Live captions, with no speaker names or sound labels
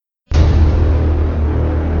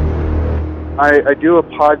I do a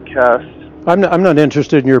podcast. I'm not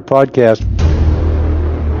interested in your podcast.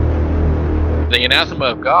 The anathema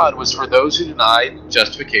of God was for those who denied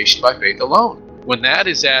justification by faith alone. When that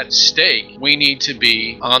is at stake, we need to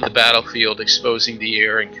be on the battlefield exposing the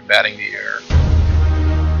error and combating the error.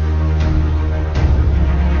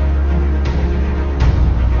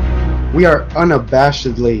 We are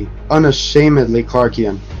unashamedly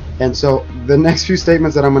Clarkian. And so the next few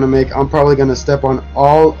statements that I'm going to make, I'm probably going to step on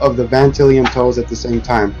all of the Van Tillian toes at the same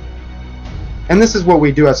time. And this is what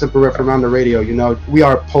we do at Semper Reformanda Radio. You know, we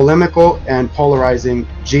are polemical and polarizing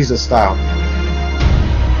Jesus style.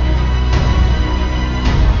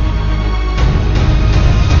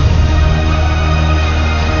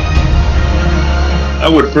 I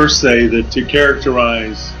would first say that to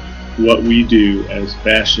characterize what we do as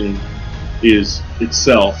bashing is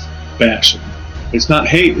itself bashing. It's not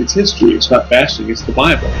hate, it's history. It's not bashing, it's the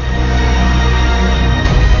Bible.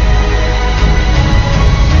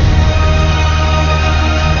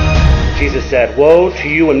 Jesus said, "Woe to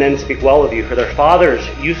you when men speak well of you, for their fathers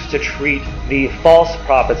used to treat the false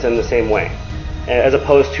prophets in the same way, as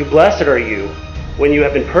opposed to blessed are you when you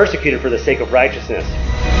have been persecuted for the sake of righteousness."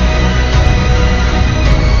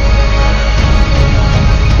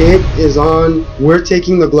 It is on. We're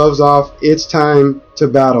taking the gloves off. It's time to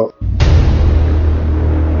battle.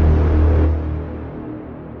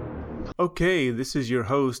 Okay, this is your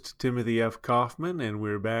host, Timothy F. Kaufman, and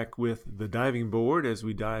we're back with The Diving Board as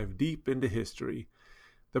we dive deep into history.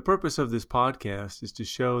 The purpose of this podcast is to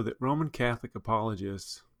show that Roman Catholic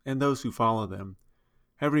apologists, and those who follow them,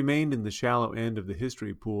 have remained in the shallow end of the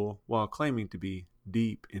history pool while claiming to be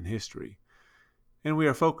deep in history. And we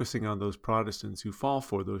are focusing on those Protestants who fall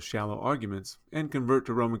for those shallow arguments and convert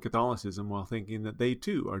to Roman Catholicism while thinking that they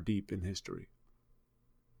too are deep in history.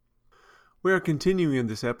 We are continuing in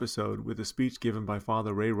this episode with a speech given by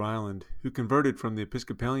Father Ray Ryland, who converted from the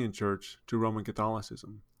Episcopalian Church to Roman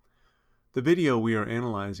Catholicism. The video we are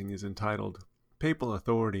analyzing is entitled Papal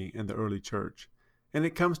Authority and the Early Church, and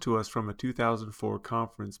it comes to us from a 2004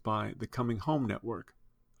 conference by the Coming Home Network,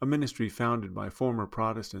 a ministry founded by former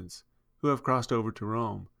Protestants who have crossed over to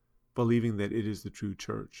Rome, believing that it is the true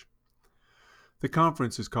church. The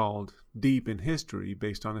conference is called Deep in History,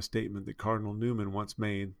 based on a statement that Cardinal Newman once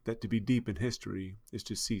made that to be deep in history is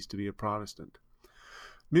to cease to be a Protestant.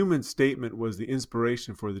 Newman's statement was the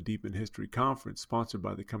inspiration for the Deep in History conference sponsored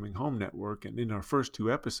by the Coming Home Network, and in our first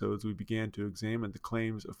two episodes we began to examine the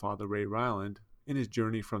claims of Father Ray Ryland in his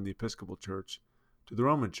journey from the Episcopal Church to the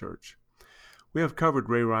Roman Church. We have covered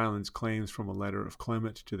Ray Ryland's claims from a letter of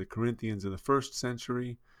Clement to the Corinthians in the 1st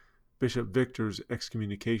century, Bishop Victor's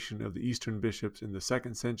excommunication of the Eastern bishops in the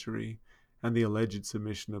 2nd century, and the alleged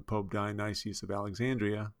submission of Pope Dionysius of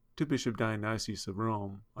Alexandria to Bishop Dionysius of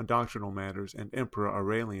Rome on doctrinal matters, and Emperor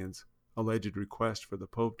Aurelian's alleged request for the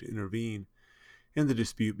Pope to intervene in the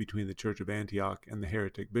dispute between the Church of Antioch and the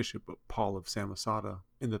heretic Bishop Paul of Samosata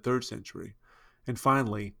in the 3rd century, and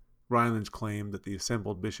finally, Ryland's claim that the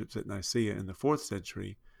assembled bishops at Nicaea in the 4th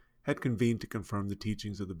century had convened to confirm the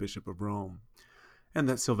teachings of the Bishop of Rome, and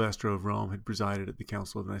that Sylvester of Rome had presided at the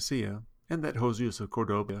Council of Nicaea, and that Josias of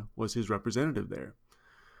Cordoba was his representative there.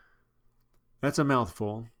 That's a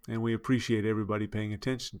mouthful, and we appreciate everybody paying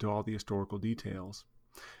attention to all the historical details.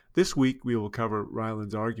 This week we will cover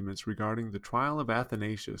Ryland's arguments regarding the trial of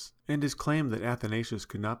Athanasius, and his claim that Athanasius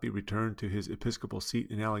could not be returned to his episcopal seat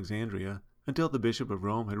in Alexandria until the Bishop of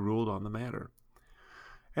Rome had ruled on the matter.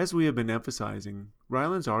 As we have been emphasizing,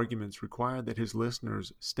 Ryland's arguments require that his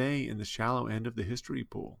listeners stay in the shallow end of the history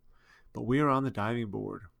pool, but we are on the diving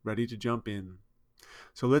board, ready to jump in.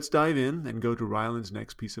 So let's dive in and go to Ryland's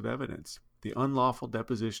next piece of evidence, the unlawful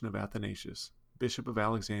deposition of Athanasius, Bishop of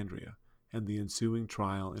Alexandria, and the ensuing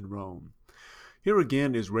trial in Rome. Here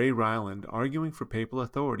again is Ray Ryland arguing for papal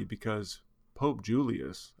authority because Pope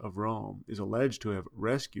Julius of Rome is alleged to have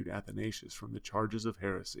rescued Athanasius from the charges of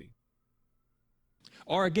heresy.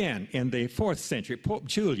 Or again, in the 4th century, Pope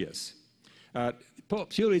Julius.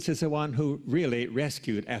 Pope Julius is the one who really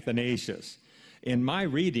rescued Athanasius. In my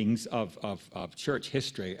readings of church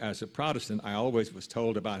history as a Protestant, I always was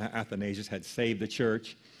told about how Athanasius had saved the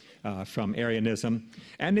church from Arianism,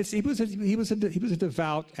 and he was a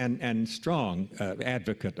devout and strong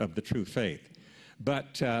advocate of the true faith.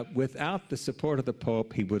 But without the support of the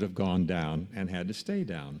Pope, he would have gone down and had to stay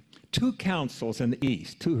down. 2 councils in the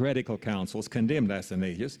East, 2 heretical councils, condemned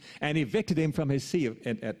Athanasius and evicted him from his see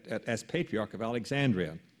as Patriarch of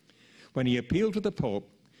Alexandria. When he appealed to the Pope,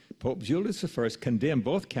 Pope Julius I condemned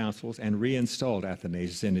both councils and reinstalled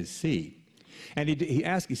Athanasius in his see. And he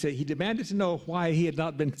demanded to know why he had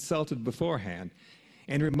not been consulted beforehand,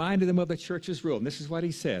 and reminded them of the church's rule. And this is what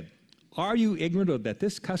he said: Are you ignorant of that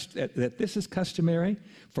this is customary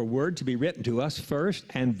for word to be written to us first,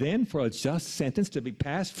 and then for a just sentence to be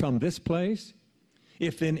passed from this place?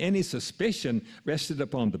 If then any suspicion rested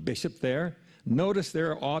upon the bishop there, notice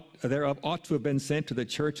thereof ought to have been sent to the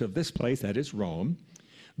church of this place, that is Rome.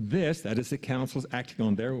 This, that is the councils acting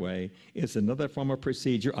on their way, is another form of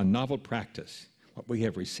procedure, a novel practice. What we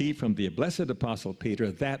have received from the blessed Apostle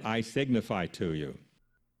Peter, that I signify to you.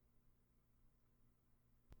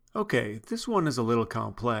 Okay, this one is a little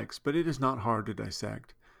complex, but it is not hard to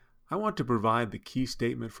dissect. I want to provide the key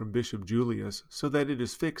statement from Bishop Julius so that it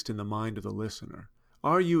is fixed in the mind of the listener.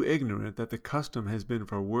 Are you ignorant that the custom has been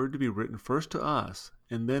for a word to be written first to us,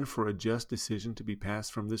 and then for a just decision to be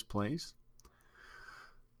passed from this place?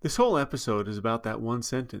 This whole episode is about that one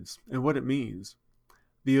sentence and what it means.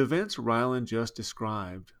 The events Ryland just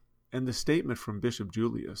described and the statement from Bishop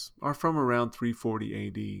Julius are from around 340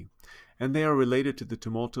 A.D., and they are related to the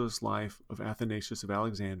tumultuous life of Athanasius of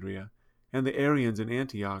Alexandria and the Arians in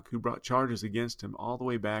Antioch who brought charges against him all the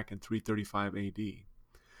way back in 335 A.D.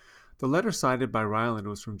 The letter cited by Ryland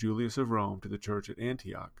was from Julius of Rome to the church at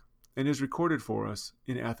Antioch, and is recorded for us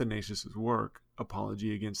in Athanasius' work,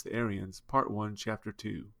 Apology Against the Arians, Part 1, Chapter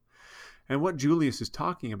 2. And what Julius is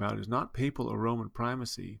talking about is not papal or Roman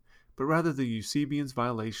primacy, but rather the Eusebians'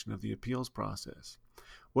 violation of the appeals process.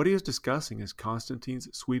 What he is discussing is Constantine's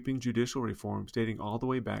sweeping judicial reforms dating all the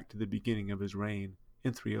way back to the beginning of his reign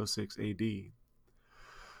in 306 A.D.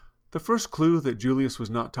 The first clue that Julius was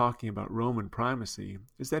not talking about Roman primacy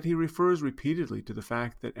is that he refers repeatedly to the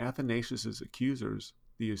fact that Athanasius' accusers,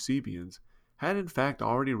 the Eusebians, had in fact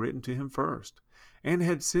already written to him first, and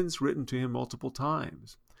had since written to him multiple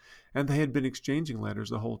times, and they had been exchanging letters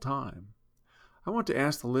the whole time. I want to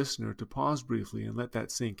ask the listener to pause briefly and let that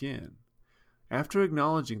sink in. After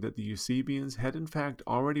acknowledging that the Eusebians had in fact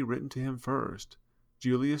already written to him first,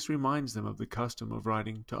 Julius reminds them of the custom of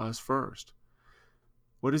writing to us first.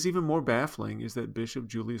 What is even more baffling is that Bishop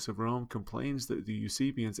Julius of Rome complains that the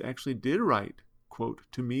Eusebians actually did write, quote,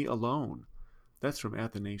 to me alone. That's from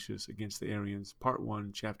Athanasius Against the Arians, Part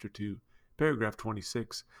 1, Chapter 2, Paragraph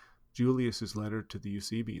 26, Julius's letter to the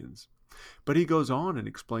Eusebians. But he goes on and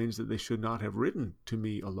explains that they should not have written to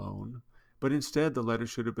me alone, but instead the letter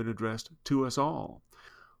should have been addressed to us all.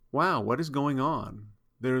 Wow, what is going on?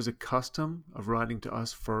 There is a custom of writing to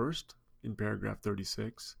us first, in paragraph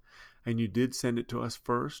 36, and you did send it to us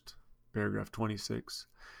first, paragraph 26.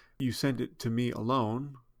 You sent it to me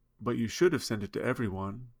alone, but you should have sent it to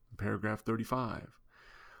everyone, paragraph 35.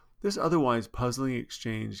 This otherwise puzzling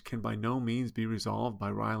exchange can by no means be resolved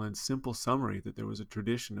by Ryland's simple summary that there was a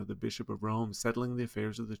tradition of the Bishop of Rome settling the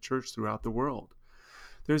affairs of the church throughout the world.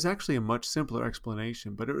 There is actually a much simpler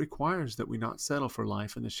explanation, but it requires that we not settle for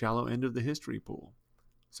life in the shallow end of the history pool.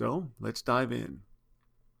 So, let's dive in.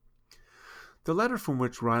 The letter from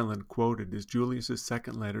which Ryland quoted is Julius's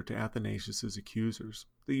second letter to Athanasius' accusers,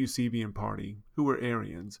 the Eusebian party, who were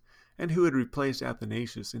Arians, and who had replaced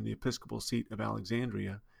Athanasius in the episcopal seat of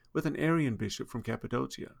Alexandria with an Arian bishop from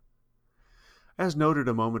Cappadocia. As noted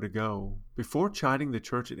a moment ago, before chiding the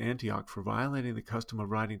church at Antioch for violating the custom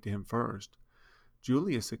of writing to him first,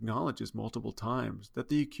 Julius acknowledges multiple times that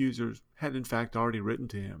the accusers had in fact already written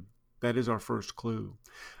to him. That is our first clue,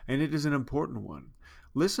 and it is an important one.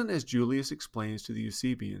 Listen as Julius explains to the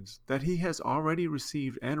Eusebians that he has already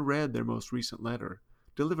received and read their most recent letter,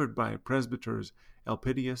 delivered by presbyters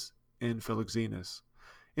Elpidius and Philoxenus,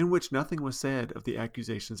 in which nothing was said of the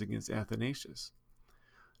accusations against Athanasius.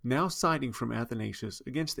 Now citing from Athanasius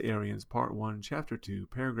Against the Arians, Part 1, Chapter 2,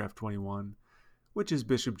 Paragraph 21, which is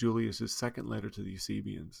Bishop Julius's second letter to the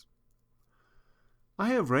Eusebians. I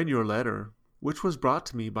have read your letter, which was brought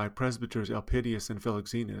to me by presbyters Elpidius and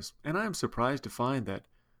Philoxenus, and I am surprised to find that,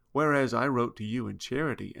 whereas I wrote to you in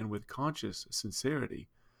charity and with conscious sincerity,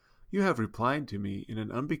 you have replied to me in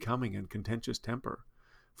an unbecoming and contentious temper,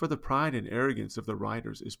 for the pride and arrogance of the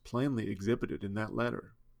writers is plainly exhibited in that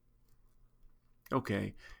letter.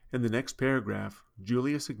 Okay, in the next paragraph,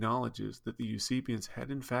 Julius acknowledges that the Eusebians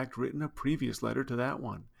had in fact written a previous letter to that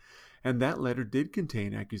one, and that letter did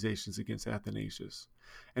contain accusations against Athanasius,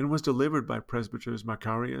 and was delivered by presbyters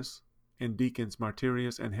Macarius and deacons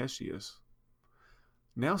Martyrius and Hestius.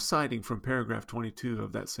 Now citing from paragraph 22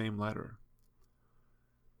 of that same letter.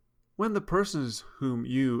 When the persons whom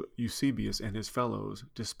you, Eusebius and his fellows,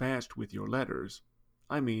 dispatched with your letters,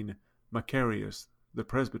 I mean Macarius the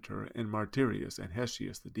presbyter and Martyrius and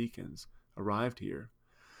Hestius the deacons, arrived here,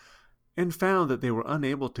 and found that they were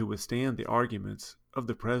unable to withstand the arguments of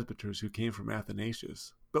the presbyters who came from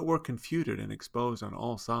Athanasius, but were confuted and exposed on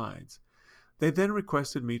all sides, they then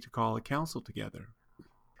requested me to call a council together.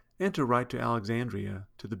 and to write to Alexandria,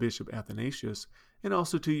 to the bishop Athanasius, and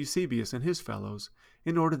also to Eusebius and his fellows,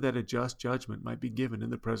 in order that a just judgment might be given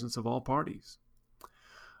in the presence of all parties.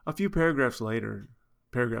 A few paragraphs later,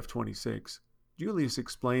 paragraph 26, Julius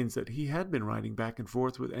explains that he had been writing back and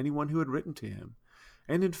forth with anyone who had written to him,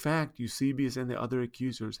 and in fact Eusebius and the other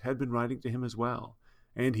accusers had been writing to him as well,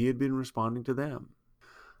 and he had been responding to them.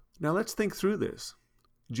 Now let's think through this.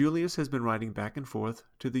 Julius has been writing back and forth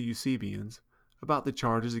to the Eusebians about the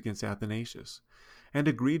charges against Athanasius, and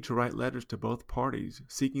agreed to write letters to both parties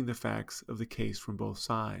seeking the facts of the case from both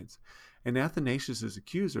sides, and Athanasius's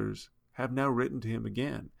accusers have now written to him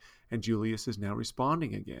again, and Julius is now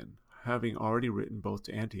responding again, having already written both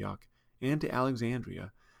to Antioch and to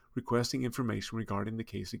Alexandria, requesting information regarding the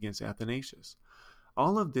case against Athanasius.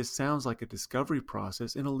 All of this sounds like a discovery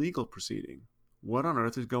process in a legal proceeding. What on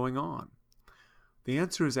earth is going on? The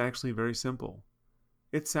answer is actually very simple.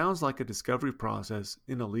 It sounds like a discovery process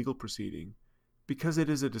in a legal proceeding because it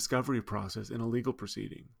is a discovery process in a legal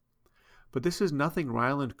proceeding. But this is nothing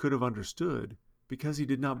Ryland could have understood because he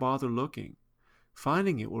did not bother looking.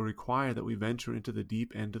 Finding it will require that we venture into the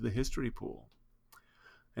deep end of the history pool.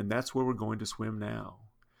 And that's where we're going to swim now.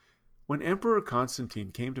 When Emperor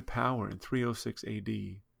Constantine came to power in 306 AD,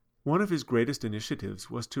 one of his greatest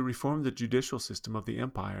initiatives was to reform the judicial system of the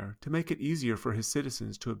empire to make it easier for his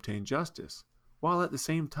citizens to obtain justice, while at the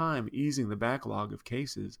same time easing the backlog of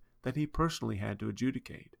cases that he personally had to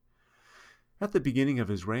adjudicate. At the beginning of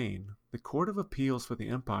his reign, the Court of Appeals for the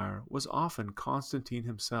empire was often Constantine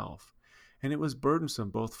himself, and it was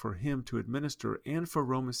burdensome both for him to administer and for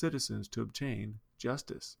Roman citizens to obtain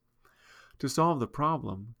justice. To solve the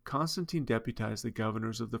problem, Constantine deputized the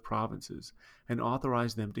governors of the provinces and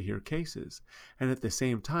authorized them to hear cases, and at the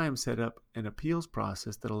same time set up an appeals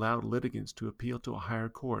process that allowed litigants to appeal to a higher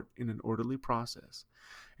court in an orderly process,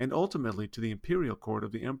 and ultimately to the imperial court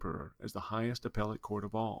of the emperor as the highest appellate court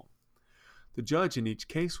of all. The judge in each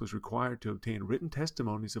case was required to obtain written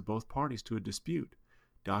testimonies of both parties to a dispute,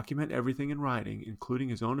 document everything in writing, including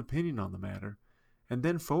his own opinion on the matter, and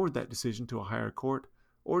then forward that decision to a higher court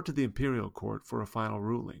or to the imperial court for a final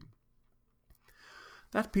ruling.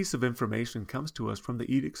 That piece of information comes to us from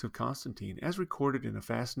the Edicts of Constantine, as recorded in a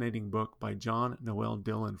fascinating book by John Noel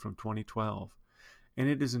Dillon from 2012, and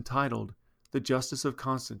it is entitled The Justice of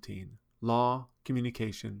Constantine, Law,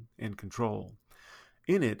 Communication, and Control.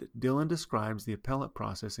 In it, Dillon describes the appellate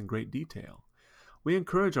process in great detail. We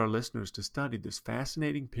encourage our listeners to study this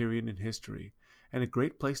fascinating period in history, and a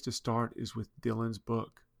great place to start is with Dillon's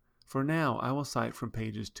book. For now, I will cite from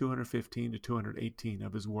pages 215 to 218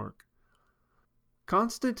 of his work.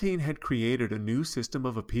 Constantine had created a new system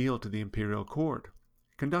of appeal to the imperial court,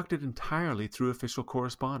 conducted entirely through official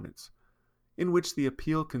correspondence, in which the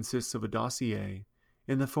appeal consists of a dossier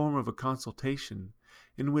in the form of a consultation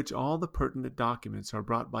in which all the pertinent documents are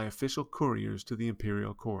brought by official couriers to the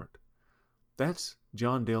imperial court. That's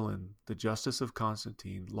John Dillon, The Justice of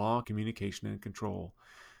Constantine, Law, Communication, and Control,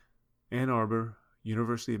 Ann Arbor,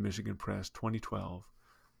 University of Michigan Press, 2012,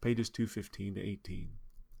 pages 215 to 18.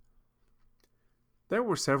 There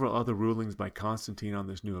were several other rulings by Constantine on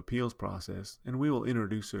this new appeals process, and we will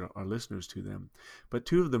introduce our listeners to them, but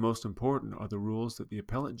two of the most important are the rules that the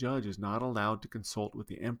appellate judge is not allowed to consult with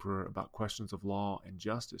the emperor about questions of law and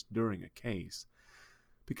justice during a case,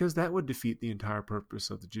 because that would defeat the entire purpose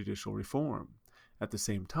of the judicial reform. At the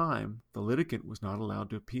same time, the litigant was not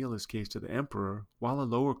allowed to appeal his case to the emperor while a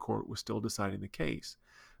lower court was still deciding the case,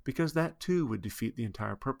 because that too would defeat the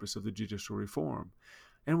entire purpose of the judicial reform,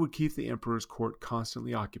 and would keep the emperor's court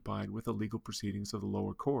constantly occupied with the legal proceedings of the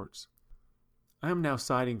lower courts. I am now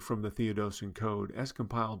citing from the Theodosian Code as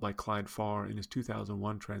compiled by Clyde Farr in his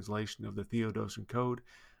 2001 translation of the Theodosian Code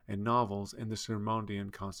and novels and the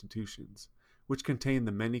Sermondian Constitutions, which contain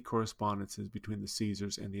the many correspondences between the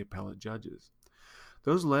Caesars and the appellate judges.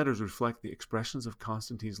 Those letters reflect the expressions of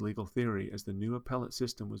Constantine's legal theory as the new appellate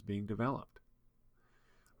system was being developed.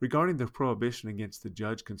 Regarding the prohibition against the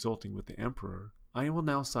judge consulting with the emperor, I will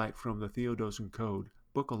now cite from the Theodosian Code,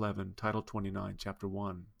 Book 11, Title 29, Chapter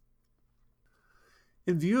 1.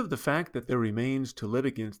 In view of the fact that there remains to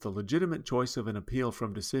litigants the legitimate choice of an appeal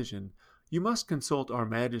from decision, you must consult our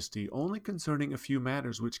Majesty only concerning a few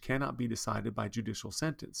matters which cannot be decided by judicial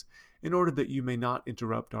sentence, in order that you may not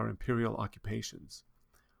interrupt our imperial occupations.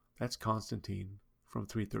 That's Constantine from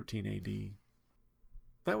 313 AD.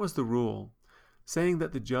 That was the rule, saying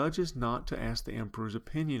that the judge is not to ask the emperor's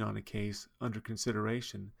opinion on a case under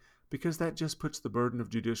consideration, because that just puts the burden of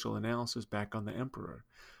judicial analysis back on the emperor.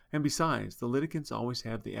 And besides, the litigants always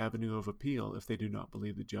have the avenue of appeal if they do not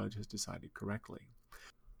believe the judge has decided correctly.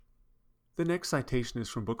 The next citation is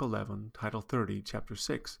from Book 11, Title 30, Chapter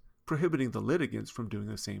 6, prohibiting the litigants from doing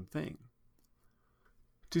the same thing.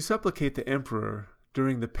 To supplicate the emperor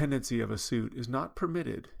during the pendency of a suit is not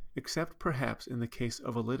permitted, except perhaps in the case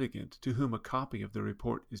of a litigant to whom a copy of the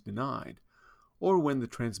report is denied, or when the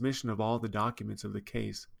transmission of all the documents of the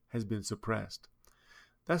case has been suppressed.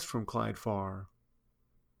 That's from Clyde Farr,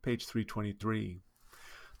 page 323.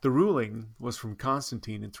 The ruling was from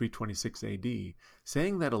Constantine in 326 AD,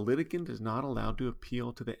 saying that a litigant is not allowed to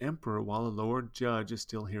appeal to the emperor while a lower judge is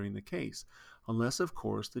still hearing the case, unless, of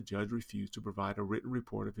course, the judge refused to provide a written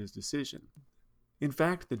report of his decision. In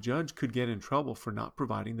fact, the judge could get in trouble for not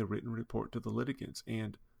providing the written report to the litigants,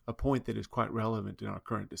 and, a point that is quite relevant in our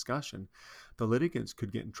current discussion, the litigants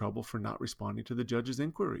could get in trouble for not responding to the judge's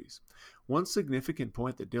inquiries. One significant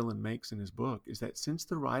point that Dillon makes in his book is that since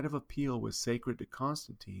the right of appeal was sacred to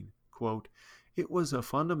Constantine, quote, it was a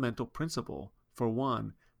fundamental principle, for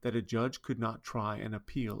one, that a judge could not try an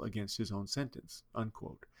appeal against his own sentence,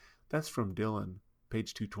 unquote. That's from Dillon,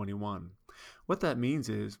 page 221. What that means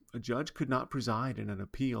is a judge could not preside in an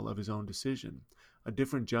appeal of his own decision. A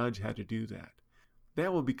different judge had to do that.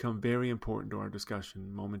 That will become very important to our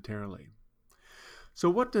discussion momentarily. So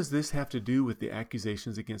what does this have to do with the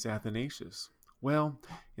accusations against Athanasius? Well,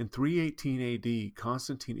 in 318 AD,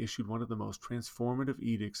 Constantine issued one of the most transformative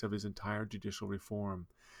edicts of his entire judicial reform,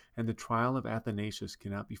 and the trial of Athanasius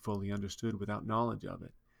cannot be fully understood without knowledge of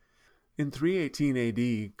it. In 318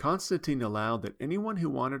 AD, Constantine allowed that anyone who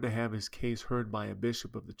wanted to have his case heard by a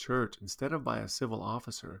bishop of the church instead of by a civil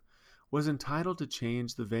officer was entitled to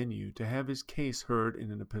change the venue to have his case heard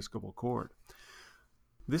in an episcopal court.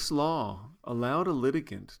 This law allowed a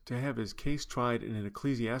litigant to have his case tried in an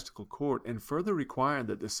ecclesiastical court and further required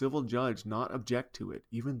that the civil judge not object to it,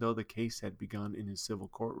 even though the case had begun in his civil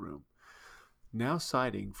courtroom. Now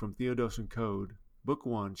citing from Theodosian Code, Book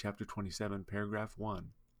 1, Chapter 27, Paragraph 1,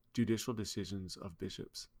 Judicial Decisions of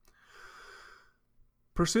Bishops.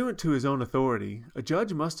 Pursuant to his own authority, a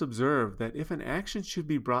judge must observe that if an action should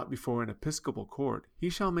be brought before an episcopal court, he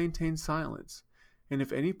shall maintain silence, and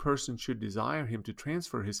if any person should desire him to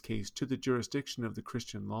transfer his case to the jurisdiction of the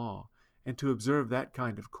Christian law, and to observe that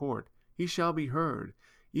kind of court, he shall be heard,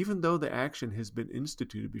 even though the action has been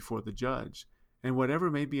instituted before the judge, and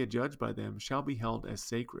whatever may be adjudged by them shall be held as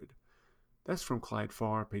sacred. That's from Clyde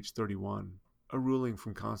Farr, page 31, a ruling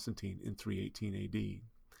from Constantine in 318 AD.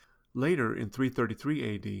 Later, in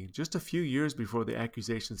 333 AD, just a few years before the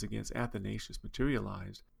accusations against Athanasius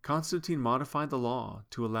materialized, Constantine modified the law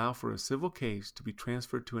to allow for a civil case to be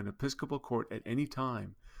transferred to an episcopal court at any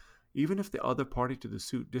time, even if the other party to the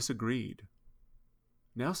suit disagreed.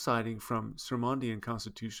 Now citing from Sermondian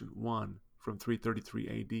Constitution 1 from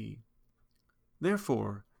 333 AD.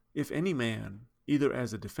 Therefore, if any man, either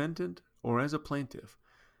as a defendant or as a plaintiff,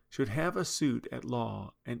 should have a suit at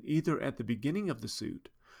law, and either at the beginning of the suit,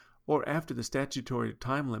 or after the statutory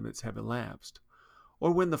time limits have elapsed,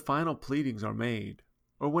 or when the final pleadings are made,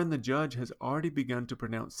 or when the judge has already begun to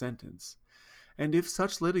pronounce sentence, and if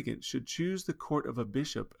such litigant should choose the court of a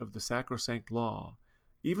bishop of the sacrosanct law,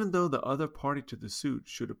 even though the other party to the suit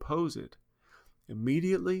should oppose it,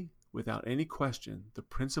 immediately, without any question, the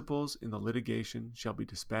principals in the litigation shall be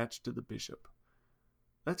dispatched to the bishop.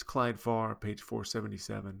 That's Clyde Farr, page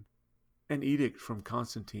 477, an edict from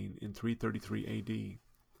Constantine in 333 AD.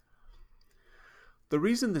 The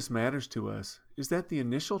reason this matters to us is that the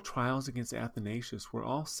initial trials against Athanasius were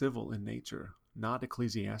all civil in nature, not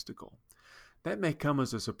ecclesiastical. That may come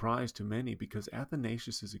as a surprise to many because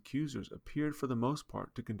Athanasius's accusers appeared for the most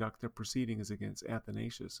part to conduct their proceedings against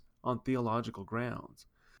Athanasius on theological grounds.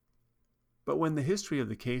 But when the history of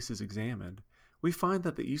the case is examined, we find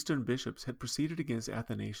that the Eastern bishops had proceeded against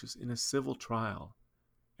Athanasius in a civil trial,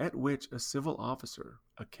 at which a civil officer,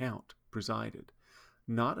 a count, presided,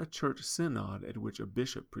 not a church synod at which a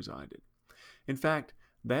bishop presided. In fact,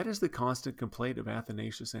 that is the constant complaint of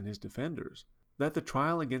Athanasius and his defenders, that the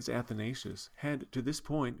trial against Athanasius had to this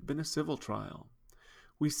point been a civil trial.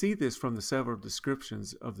 We see this from the several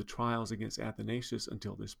descriptions of the trials against Athanasius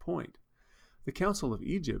until this point. The Council of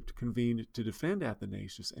Egypt convened to defend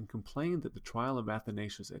Athanasius and complained that the trial of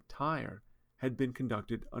Athanasius at Tyre had been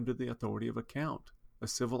conducted under the authority of a count, a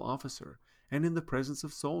civil officer, and in the presence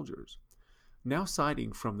of soldiers. Now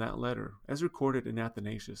citing from that letter, as recorded in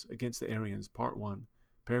Athanasius against the Arians, Part 1,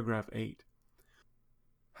 Paragraph 8.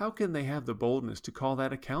 How can they have the boldness to call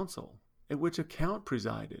that a council, at which a count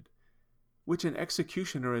presided, which an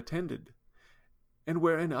executioner attended, and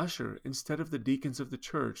where an usher, instead of the deacons of the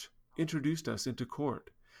church, introduced us into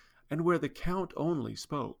court, and where the count only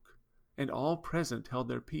spoke, and all present held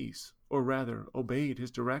their peace, or rather obeyed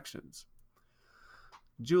his directions?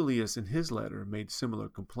 Julius in his letter made similar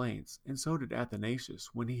complaints, and so did Athanasius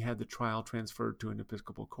when he had the trial transferred to an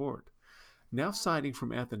episcopal court. Now citing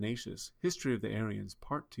from Athanasius, History of the Arians,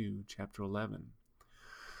 Part 2, Chapter 11.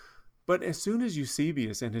 But as soon as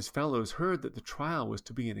Eusebius and his fellows heard that the trial was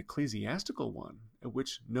to be an ecclesiastical one, at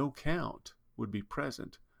which no count would be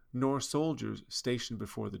present, nor soldiers stationed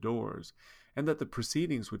before the doors, and that the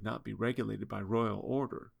proceedings would not be regulated by royal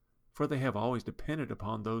order, for they have always depended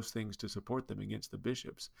upon those things to support them against the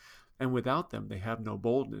bishops, and without them they have no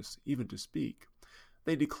boldness even to speak,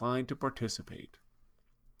 they declined to participate.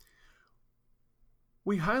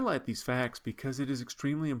 We highlight these facts because it is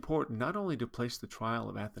extremely important not only to place the trial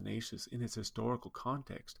of Athanasius in its historical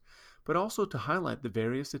context, but also to highlight the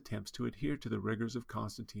various attempts to adhere to the rigors of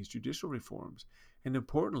Constantine's judicial reforms, and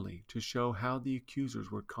importantly, to show how the accusers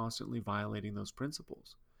were constantly violating those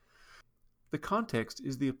principles. The context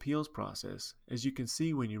is the appeals process, as you can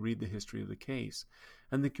see when you read the history of the case,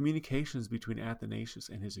 and the communications between Athanasius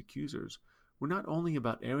and his accusers were not only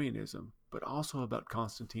about Arianism, but also about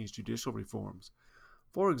Constantine's judicial reforms.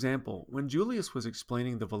 For example, when Julius was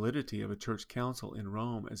explaining the validity of a church council in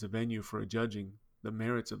Rome as a venue for adjudging the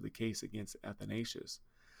merits of the case against Athanasius,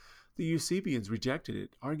 the Eusebians rejected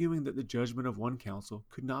it, arguing that the judgment of one council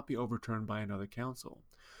could not be overturned by another council.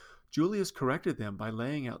 Julius corrected them by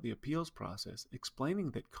laying out the appeals process,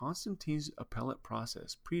 explaining that Constantine's appellate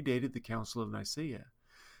process predated the Council of Nicaea,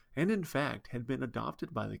 and in fact had been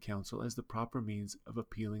adopted by the council as the proper means of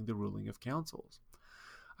appealing the ruling of councils.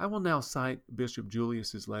 I will now cite Bishop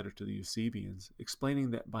Julius's letter to the Eusebians, explaining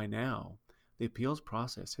that by now the appeals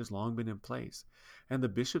process has long been in place, and the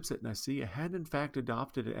bishops at Nicaea had in fact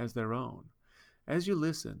adopted it as their own. As you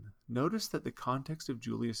listen, notice that the context of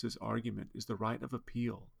Julius's argument is the right of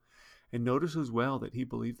appeal, and notice as well that he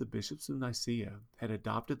believed the bishops of Nicaea had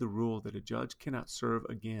adopted the rule that a judge cannot serve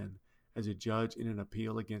again as a judge in an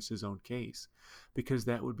appeal against his own case, because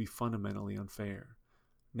that would be fundamentally unfair.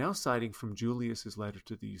 Now citing from Julius's letter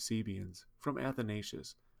to the Eusebians, from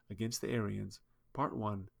Athanasius, against the Arians, Part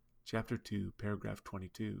 1, Chapter 2, Paragraph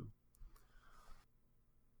 22.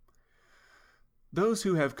 Those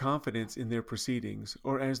who have confidence in their proceedings,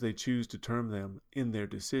 or as they choose to term them, in their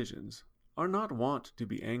decisions, are not wont to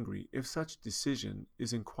be angry if such decision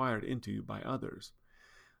is inquired into by others.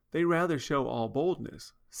 They rather show all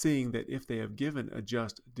boldness, seeing that if they have given a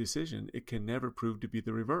just decision, it can never prove to be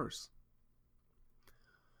the reverse.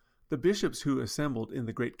 The bishops who assembled in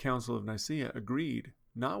the great council of Nicaea agreed,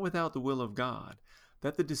 not without the will of God,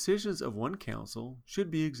 that the decisions of one council should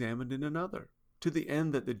be examined in another, to the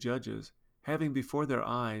end that the judges, having before their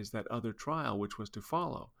eyes that other trial which was to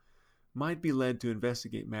follow, might be led to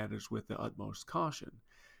investigate matters with the utmost caution,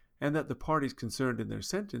 and that the parties concerned in their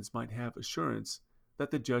sentence might have assurance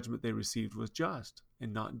that the judgment they received was just,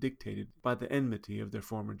 and not dictated by the enmity of their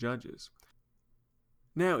former judges.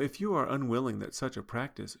 Now, if you are unwilling that such a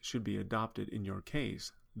practice should be adopted in your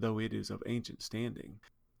case, though it is of ancient standing,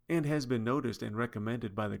 and has been noticed and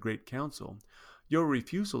recommended by the Great Council, your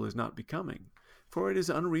refusal is not becoming, for it is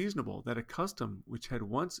unreasonable that a custom which had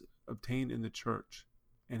once obtained in the Church,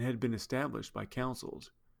 and had been established by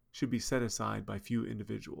councils, should be set aside by few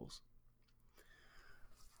individuals.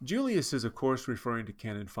 Julius is of course referring to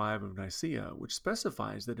Canon 5 of Nicaea, which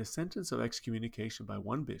specifies that a sentence of excommunication by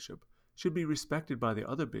one bishop should be respected by the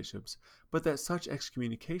other bishops, but that such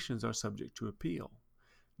excommunications are subject to appeal.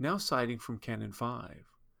 Now citing from Canon 5.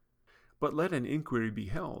 But let an inquiry be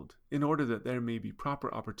held, in order that there may be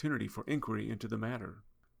proper opportunity for inquiry into the matter.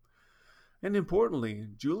 And importantly,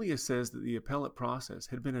 Julius says that the appellate process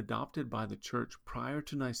had been adopted by the Church prior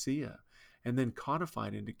to Nicaea, and then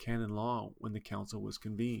codified into canon law when the council was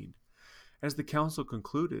convened. As the council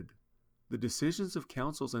concluded, the decisions of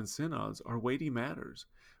councils and synods are weighty matters,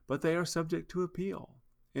 but they are subject to appeal,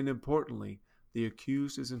 and importantly, the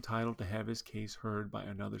accused is entitled to have his case heard by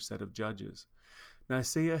another set of judges.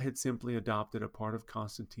 Nicaea had simply adopted a part of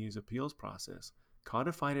Constantine's appeals process,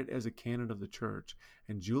 codified it as a canon of the Church,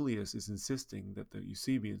 and Julius is insisting that the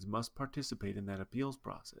Eusebians must participate in that appeals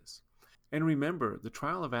process. And remember, the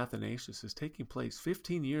trial of Athanasius is taking place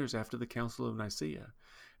 15 years after the Council of Nicaea,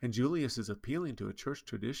 and Julius is appealing to a church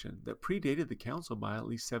tradition that predated the council by at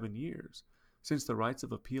least 7 years, since the rights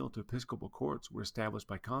of appeal to episcopal courts were established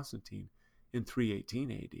by Constantine in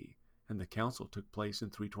 318 AD, and the council took place in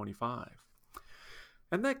 325.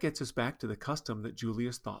 And that gets us back to the custom that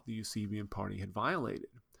Julius thought the Eusebian party had violated.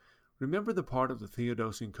 Remember the part of the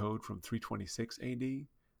Theodosian Code from 326 AD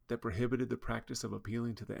that prohibited the practice of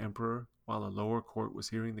appealing to the emperor while a lower court was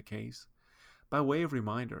hearing the case? By way of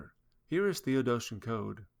reminder, here is Theodosian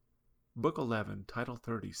Code, Book 11, Title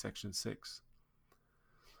 30, Section 6.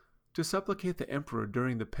 To supplicate the emperor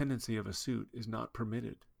during the pendency of a suit is not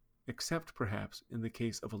permitted, except perhaps in the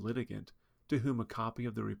case of a litigant to whom a copy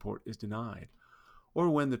of the report is denied, or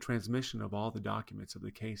when the transmission of all the documents of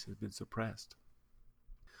the case has been suppressed.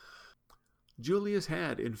 Julius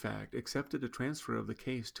had, in fact, accepted a transfer of the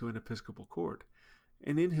case to an episcopal court,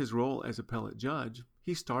 and in his role as appellate judge,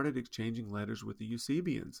 he started exchanging letters with the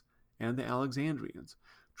Eusebians and the Alexandrians,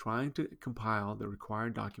 trying to compile the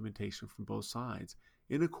required documentation from both sides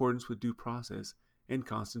in accordance with due process and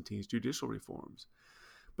Constantine's judicial reforms.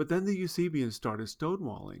 But then the Eusebians started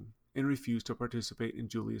stonewalling and refused to participate in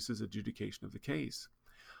Julius's adjudication of the case.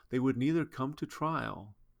 They would neither come to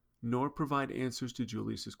trial nor provide answers to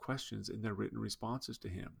Julius's questions in their written responses to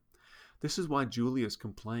him. This is why Julius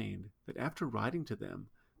complained that after writing to them,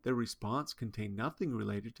 their response contained nothing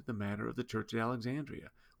related to the matter of the church at Alexandria,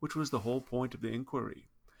 which was the whole point of the inquiry.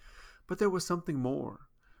 But there was something more.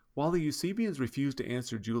 While the Eusebians refused to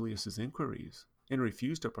answer Julius's inquiries and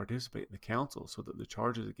refused to participate in the council so that the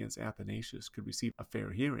charges against Athanasius could receive a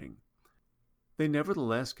fair hearing, they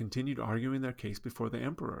nevertheless continued arguing their case before the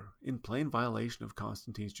emperor in plain violation of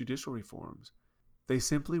Constantine's judicial reforms. They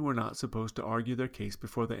simply were not supposed to argue their case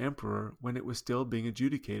before the emperor when it was still being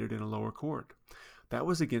adjudicated in a lower court. That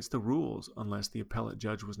was against the rules unless the appellate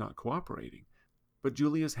judge was not cooperating. But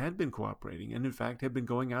Julius had been cooperating and in fact had been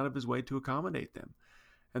going out of his way to accommodate them,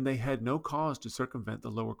 and they had no cause to circumvent the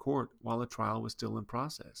lower court while the trial was still in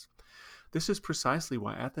process. This is precisely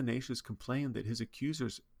why Athanasius complained that his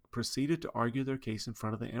accusers proceeded to argue their case in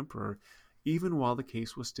front of the emperor even while the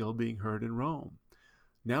case was still being heard in Rome.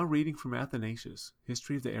 Now reading from Athanasius,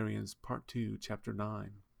 History of the Arians, Part 2, Chapter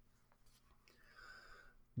 9.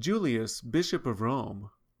 Julius, Bishop of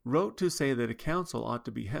Rome, wrote to say that a council ought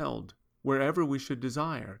to be held wherever we should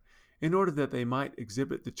desire, in order that they might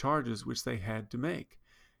exhibit the charges which they had to make,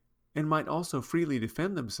 and might also freely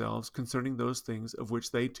defend themselves concerning those things of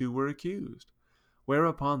which they too were accused.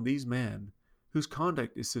 Whereupon these men, whose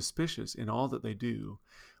conduct is suspicious in all that they do,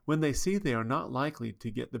 when they see they are not likely to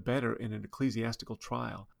get the better in an ecclesiastical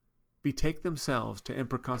trial, betake themselves to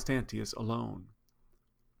Emperor Constantius alone.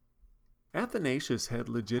 Athanasius had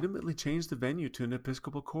legitimately changed the venue to an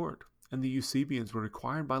episcopal court, and the Eusebians were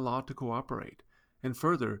required by law to cooperate, and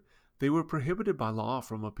further, they were prohibited by law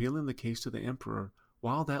from appealing the case to the emperor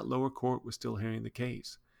while that lower court was still hearing the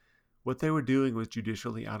case. What they were doing was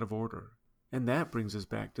judicially out of order, and that brings us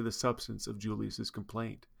back to the substance of Julius's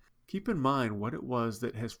complaint. Keep in mind what it was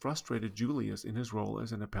that has frustrated Julius in his role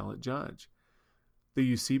as an appellate judge. The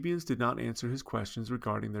Eusebians did not answer his questions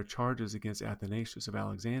regarding their charges against Athanasius of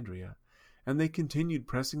Alexandria, and they continued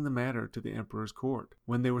pressing the matter to the emperor's court,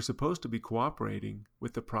 when they were supposed to be cooperating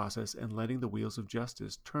with the process and letting the wheels of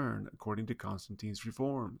justice turn according to Constantine's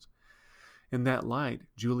reforms. In that light,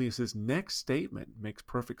 Julius's next statement makes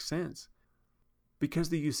perfect sense, because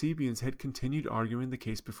the Eusebians had continued arguing the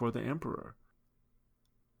case before the emperor.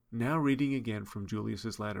 Now reading again from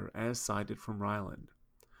Julius's letter, as cited from Ryland.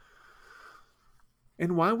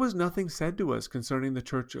 And why was nothing said to us concerning the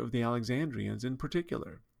church of the Alexandrians in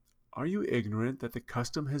particular? Are you ignorant that the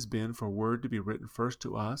custom has been for word to be written first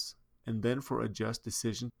to us, and then for a just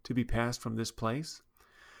decision to be passed from this place?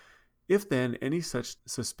 If then any such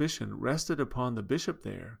suspicion rested upon the bishop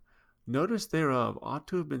there, notice thereof ought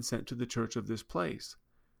to have been sent to the church of this place,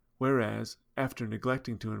 whereas, after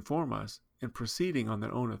neglecting to inform us, and proceeding on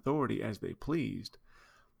their own authority as they pleased,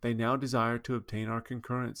 they now desire to obtain our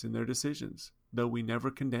concurrence in their decisions, though we never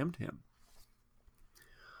condemned him.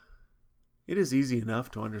 It is easy enough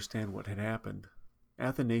to understand what had happened.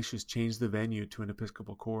 Athanasius changed the venue to an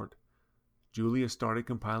episcopal court. Julius started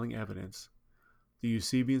compiling evidence. The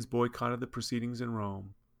Eusebians boycotted the proceedings in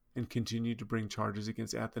Rome, and continued to bring charges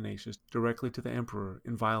against Athanasius directly to the emperor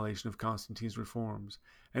in violation of Constantine's reforms,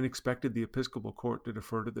 and expected the episcopal court to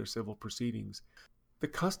defer to their civil proceedings. The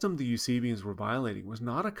custom the Eusebians were violating was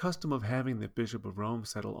not a custom of having the Bishop of Rome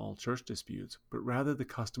settle all church disputes, but rather the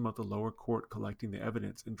custom of the lower court collecting the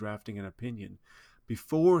evidence and drafting an opinion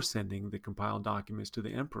before sending the compiled documents to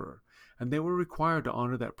the emperor, and they were required to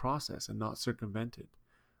honor that process and not circumvent it.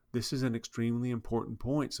 This is an extremely important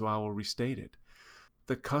point, so I will restate it.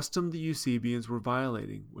 The custom the Eusebians were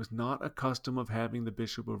violating was not a custom of having the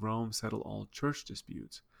Bishop of Rome settle all church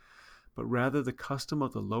disputes, but rather the custom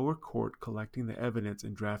of the lower court collecting the evidence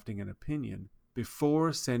and drafting an opinion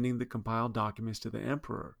before sending the compiled documents to the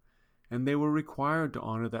emperor, and they were required to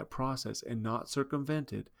honor that process and not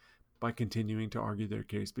circumvent it by continuing to argue their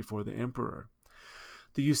case before the emperor.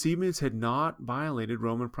 The Eusebians had not violated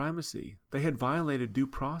Roman primacy. They had violated due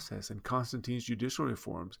process and Constantine's judicial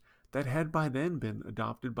reforms that had by then been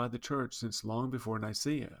adopted by the church since long before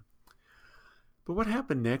Nicaea. But what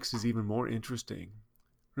happened next is even more interesting.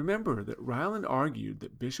 Remember that Ryland argued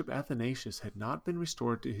that Bishop Athanasius had not been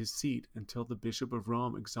restored to his seat until the Bishop of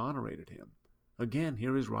Rome exonerated him. Again,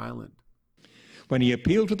 here is Ryland. When he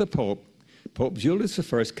appealed to the Pope, Pope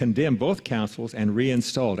Julius I condemned both councils and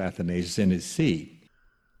reinstalled Athanasius in his see.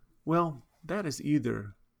 Well, that is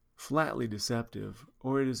either flatly deceptive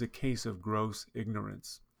or it is a case of gross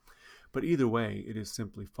ignorance. But either way, it is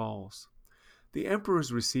simply false. The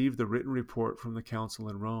emperors received the written report from the council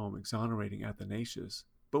in Rome exonerating Athanasius,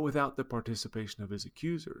 but without the participation of his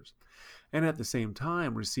accusers, and at the same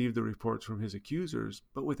time received the reports from his accusers,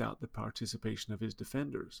 but without the participation of his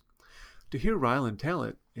defenders. To hear Ryland tell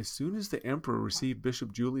it, as soon as the emperor received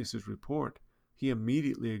Bishop Julius's report, he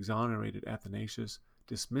immediately exonerated Athanasius,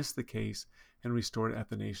 dismissed the case, and restored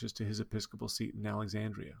Athanasius to his episcopal seat in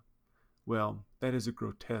Alexandria. Well, that is a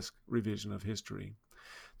grotesque revision of history.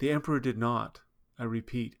 The emperor did not, I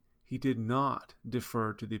repeat, he did not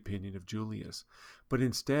defer to the opinion of Julius, but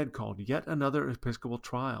instead called yet another episcopal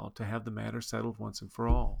trial to have the matter settled once and for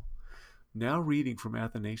all. Now reading from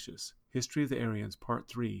Athanasius, History of the Arians, Part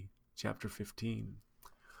 3, Chapter 15.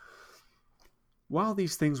 While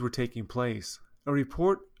these things were taking place, a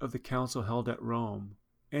report of the council held at Rome,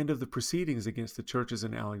 and of the proceedings against the churches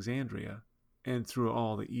in Alexandria, and through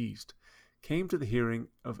all the East, came to the hearing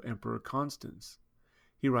of Emperor Constans.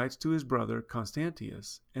 He writes to his brother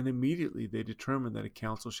Constantius, and immediately they determine that a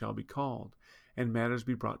council shall be called, and matters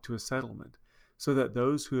be brought to a settlement, so that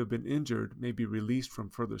those who have been injured may be released from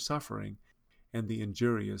further suffering, and the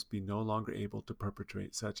injurious be no longer able to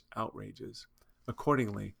perpetrate such outrages.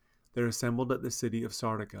 Accordingly, there assembled at the city of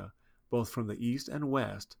Sardica, both from the east and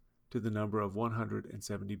west, to the number of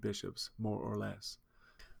 170 bishops, more or less.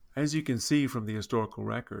 As you can see from the historical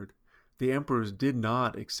record, the emperors did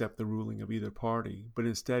not accept the ruling of either party, but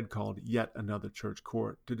instead called yet another church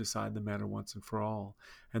court to decide the matter once and for all,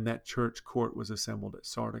 and that church court was assembled at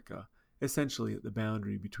Sardica, essentially at the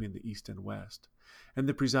boundary between the east and west, and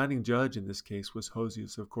the presiding judge in this case was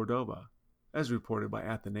Hosius of Cordova, as reported by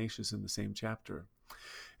Athanasius in the same chapter.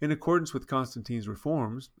 In accordance with Constantine's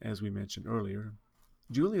reforms, as we mentioned earlier,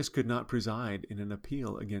 Julius could not preside in an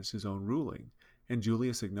appeal against his own ruling, and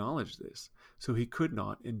Julius acknowledged this, so he could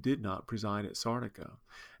not and did not preside at Sardica.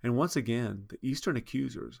 And once again, the eastern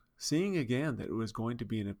accusers, seeing again that it was going to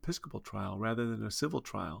be an episcopal trial rather than a civil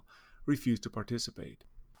trial, refused to participate.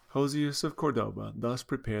 Hosius of Cordova thus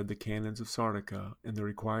prepared the canons of Sardica and the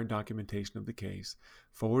required documentation of the case,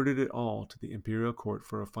 forwarded it all to the imperial court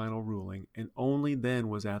for a final ruling, and only then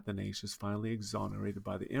was Athanasius finally exonerated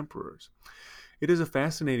by the emperors. It is a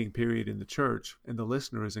fascinating period in the church, and the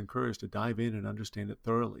listener is encouraged to dive in and understand it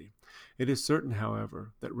thoroughly. It is certain,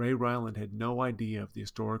 however, that Ray Ryland had no idea of the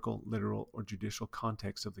historical, literal, or judicial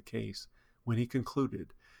context of the case when he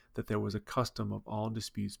concluded that there was a custom of all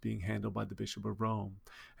disputes being handled by the Bishop of Rome,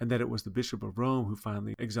 and that it was the Bishop of Rome who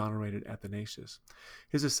finally exonerated Athanasius.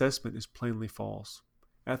 His assessment is plainly false.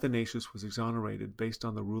 Athanasius was exonerated based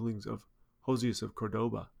on the rulings of Hosius of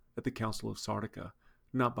Cordova at the Council of Sardica,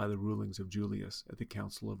 not by the rulings of Julius at the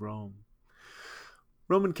Council of Rome.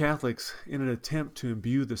 Roman Catholics, in an attempt to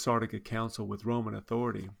imbue the Sardica Council with Roman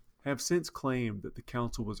authority, have since claimed that the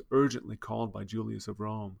council was urgently called by Julius of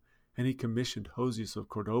Rome, and he commissioned Hosius of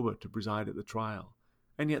Cordova to preside at the trial,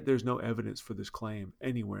 and yet there's no evidence for this claim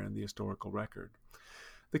anywhere in the historical record.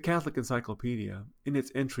 The Catholic Encyclopedia, in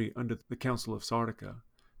its entry under the Council of Sardica,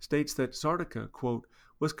 states that Sardica, quote,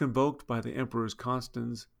 was convoked by the emperors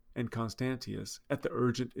Constans and Constantius at the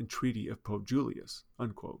urgent entreaty of Pope Julius,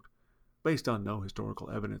 unquote, based on no historical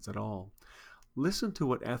evidence at all. Listen to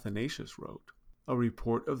what Athanasius wrote. A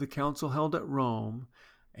report of the council held at Rome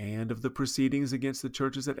and of the proceedings against the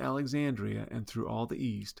churches at Alexandria and through all the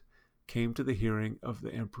East came to the hearing of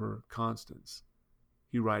the Emperor Constans.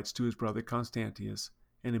 He writes to his brother Constantius,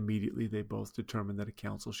 and immediately they both determine that a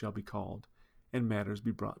council shall be called, and matters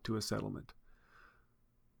be brought to a settlement.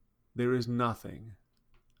 There is nothing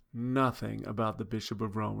about the Bishop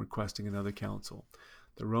of Rome requesting another council.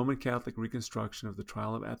 The Roman Catholic reconstruction of the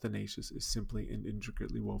trial of Athanasius is simply an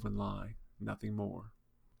intricately woven lie, nothing more.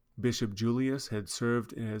 Bishop Julius had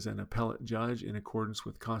served as an appellate judge in accordance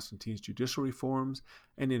with Constantine's judicial reforms,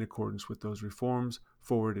 and in accordance with those reforms,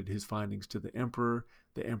 forwarded his findings to the emperor.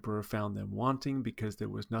 The emperor found them wanting because there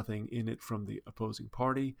was nothing in it from the opposing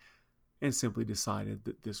party, and simply decided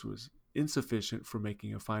that this was insufficient for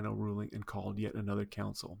making a final ruling and called yet another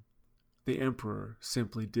council. The emperor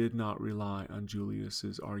simply did not rely on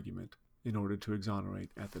Julius's argument in order to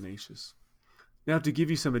exonerate Athanasius. Now, to give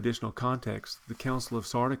you some additional context, the Council of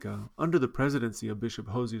Sardica, under the presidency of Bishop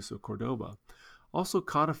Hosius of Cordova, also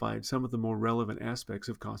codified some of the more relevant aspects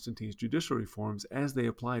of Constantine's judicial reforms as they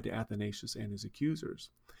applied to Athanasius and his accusers.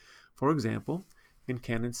 For example, in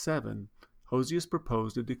Canon 7, Hosius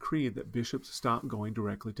proposed a decree that bishops stop going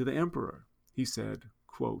directly to the emperor. He said,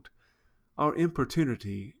 quote, "Our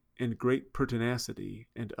importunity and great pertinacity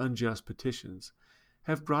and unjust petitions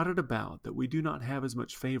have brought it about that we do not have as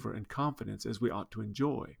much favor and confidence as we ought to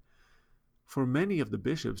enjoy, for many of the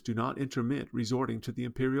bishops do not intermit resorting to the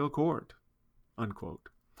imperial court." Unquote.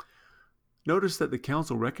 Notice that the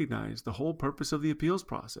council recognized the whole purpose of the appeals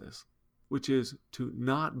process, which is to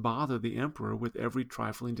not bother the emperor with every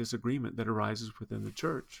trifling disagreement that arises within the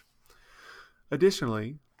church.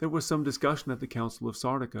 Additionally, there was some discussion at the Council of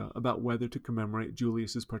Sardica about whether to commemorate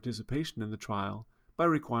Julius's participation in the trial by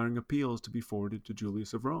requiring appeals to be forwarded to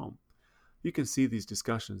Julius of Rome. You can see these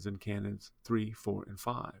discussions in Canons 3, 4, and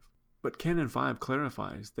 5. But Canon 5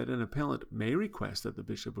 clarifies that an appellant may request that the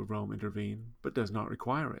Bishop of Rome intervene, but does not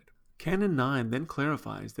require it. Canon 9 then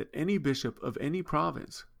clarifies that any bishop of any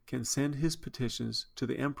province can send his petitions to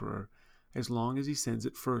the emperor as long as he sends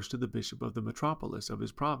it first to the bishop of the metropolis of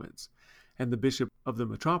his province, and the bishop of the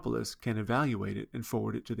metropolis can evaluate it and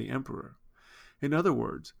forward it to the emperor. In other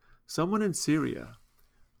words, someone in Syria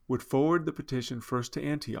would forward the petition first to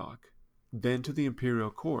Antioch, then to the imperial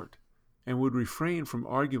court, and would refrain from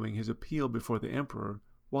arguing his appeal before the emperor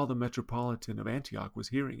while the metropolitan of Antioch was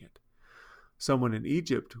hearing it. Someone in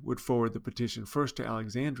Egypt would forward the petition first to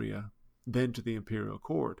Alexandria, then to the imperial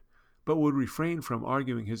court, but would refrain from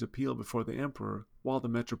arguing his appeal before the emperor while the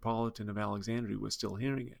metropolitan of Alexandria was still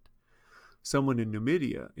hearing it. Someone in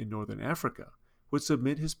Numidia, in northern Africa, would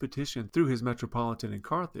submit his petition through his metropolitan in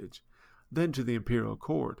Carthage, then to the imperial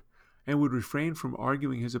court, and would refrain from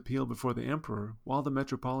arguing his appeal before the emperor while the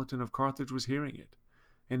metropolitan of Carthage was hearing it.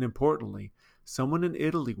 And importantly, someone in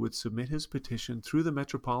Italy would submit his petition through the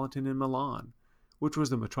metropolitan in Milan, which was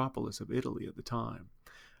the metropolis of Italy at the time,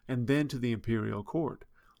 and then to the imperial court,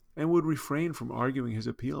 and would refrain from arguing his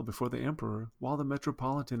appeal before the emperor while the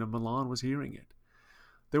metropolitan of Milan was hearing it.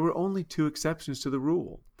 There were only two exceptions to the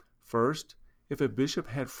rule. First, if a bishop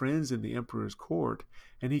had friends in the emperor's court,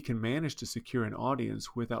 and he can manage to secure an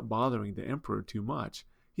audience without bothering the emperor too much,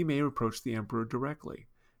 he may approach the emperor directly.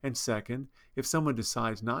 And second, if someone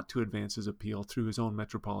decides not to advance his appeal through his own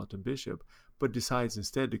metropolitan bishop, but decides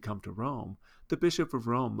instead to come to Rome, the Bishop of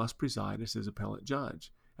Rome must preside as his appellate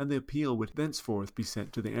judge, and the appeal would thenceforth be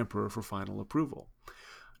sent to the emperor for final approval.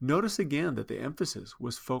 Notice again that the emphasis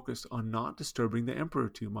was focused on not disturbing the emperor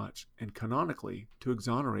too much, and canonically to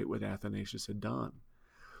exonerate what Athanasius had done.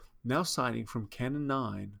 Now citing from Canon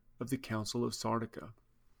 9 of the Council of Sardica.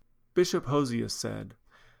 Bishop Hosius said,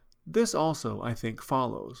 "This also, I think,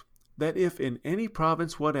 follows, that if in any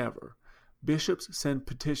province whatever bishops send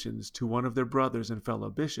petitions to one of their brothers and fellow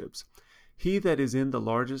bishops, he that is in the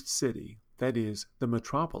largest city, that is, the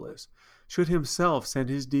metropolis, should himself send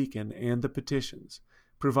his deacon and the petitions,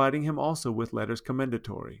 providing him also with letters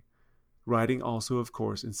commendatory, writing also, of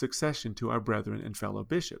course, in succession to our brethren and fellow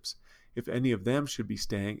bishops, if any of them should be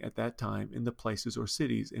staying at that time in the places or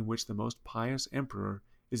cities in which the most pious emperor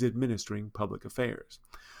is administering public affairs.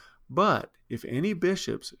 But if any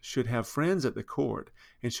bishops should have friends at the court,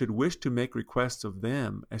 and should wish to make requests of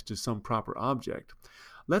them as to some proper object,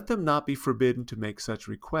 let them not be forbidden to make such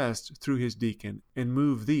requests through his deacon, and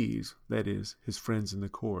move these, that is, his friends in the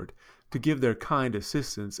court, to give their kind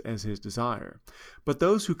assistance as his desire. But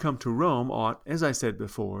those who come to Rome ought, as I said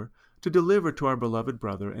before, to deliver to our beloved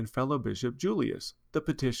brother and fellow bishop Julius the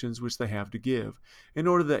petitions which they have to give, in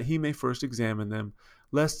order that he may first examine them,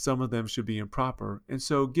 lest some of them should be improper, and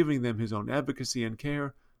so, giving them his own advocacy and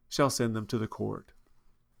care, shall send them to the court."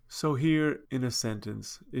 So here, in a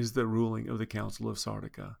sentence, is the ruling of the Council of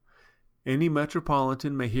Sardica. Any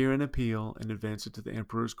metropolitan may hear an appeal and advance it to the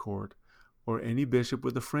emperor's court, or any bishop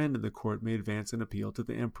with a friend in the court may advance an appeal to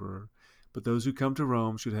the emperor, but those who come to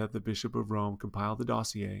Rome should have the Bishop of Rome compile the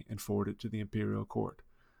dossier and forward it to the imperial court.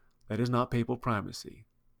 That is not papal primacy.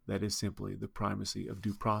 That is simply the primacy of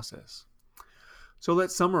due process. So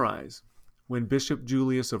let's summarize. When Bishop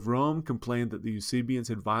Julius of Rome complained that the Eusebians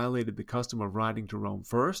had violated the custom of writing to Rome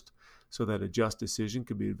first, so that a just decision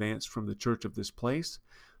could be advanced from the church of this place,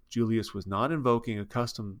 Julius was not invoking a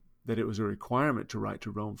custom that it was a requirement to write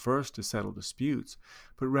to Rome first to settle disputes,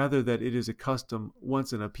 but rather that it is a custom,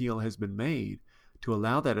 once an appeal has been made, to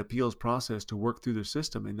allow that appeals process to work through the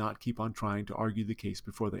system and not keep on trying to argue the case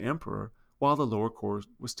before the emperor while the lower court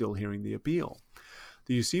was still hearing the appeal.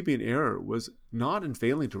 The Eusebian error was not in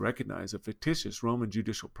failing to recognize a fictitious Roman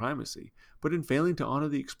judicial primacy, but in failing to honor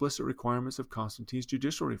the explicit requirements of Constantine's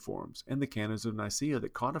judicial reforms and the canons of Nicaea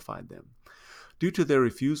that codified them. Due to their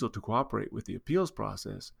refusal to cooperate with the appeals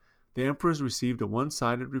process, the emperors received a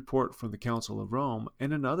one-sided report from the Council of Rome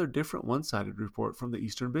and another different one-sided report from the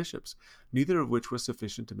Eastern bishops, neither of which was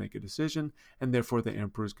sufficient to make a decision, and therefore the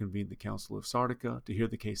emperors convened the Council of Sardica to hear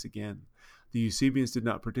the case again. The Eusebians did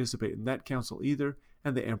not participate in that council either,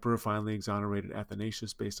 and the emperor finally exonerated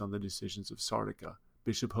Athanasius based on the decisions of Sardica,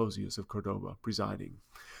 Bishop Hosius of Cordoba presiding.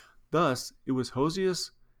 Thus, it was Hosius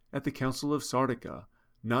at the Council of Sardica,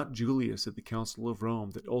 not Julius at the Council of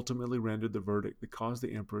Rome, that ultimately rendered the verdict that caused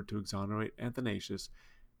the emperor to exonerate Athanasius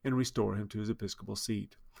and restore him to his episcopal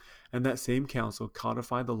seat. And that same council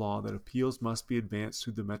codified the law that appeals must be advanced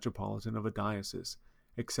through the metropolitan of a diocese,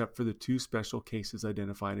 except for the two special cases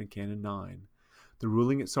identified in Canon 9. The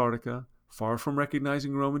ruling at Sardica, far from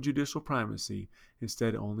recognizing Roman judicial primacy,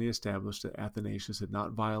 instead only established that Athanasius had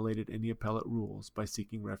not violated any appellate rules by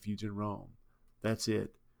seeking refuge in Rome. That's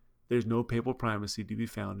it. There's no papal primacy to be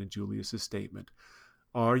found in Julius's statement.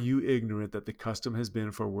 Are you ignorant that the custom has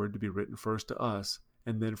been for a word to be written first to us,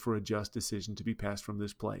 and then for a just decision to be passed from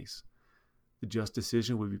this place? The just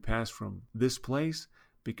decision would be passed from this place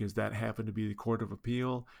because that happened to be the court of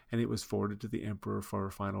appeal, and it was forwarded to the emperor for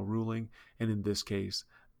a final ruling, and in this case,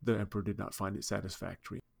 the emperor did not find it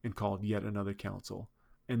satisfactory and called yet another council,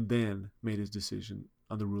 and then made his decision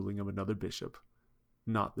on the ruling of another bishop,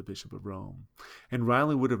 not the Bishop of Rome. And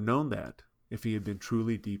Riley would have known that if he had been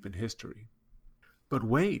truly deep in history. But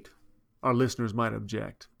wait, our listeners might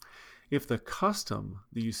object. If the custom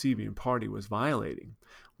the Eusebian party was violating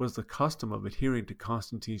was the custom of adhering to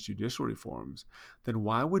Constantine's judicial reforms, then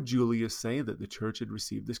why would Julius say that the church had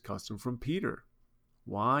received this custom from Peter?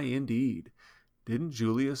 Why, indeed? Didn't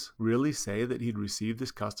Julius really say that he'd received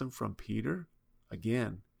this custom from Peter?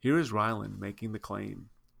 Again, here is Ryland making the claim.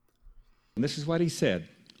 And this is what he said.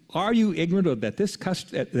 Are you ignorant of that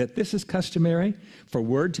this is customary for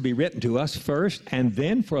word to be written to us first, and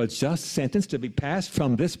then for a just sentence to be passed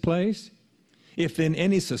from this place? If then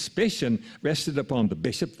any suspicion rested upon the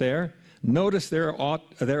bishop there, notice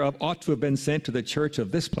thereof ought to have been sent to the church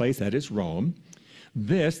of this place, that is Rome.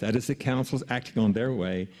 This, that is the councils acting on their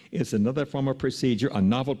way, is another form of procedure, a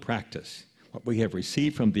novel practice. What we have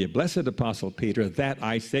received from the blessed Apostle Peter, that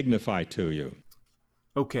I signify to you.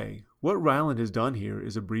 Okay, what Ryland has done here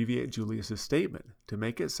is abbreviate Julius's statement to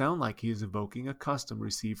make it sound like he is invoking a custom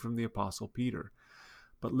received from the Apostle Peter.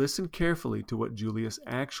 But listen carefully to what Julius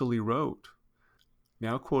actually wrote.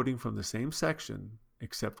 Now quoting from the same section,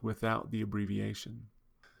 except without the abbreviation.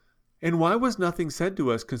 And why was nothing said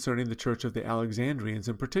to us concerning the church of the Alexandrians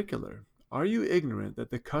in particular? Are you ignorant that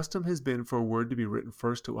the custom has been for a word to be written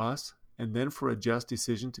first to us, and then for a just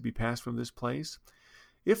decision to be passed from this place?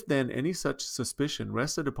 If then any such suspicion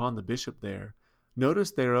rested upon the bishop there,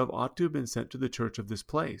 notice thereof ought to have been sent to the church of this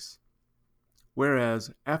place.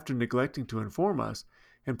 Whereas, after neglecting to inform us,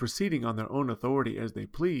 and proceeding on their own authority as they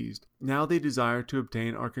pleased, now they desire to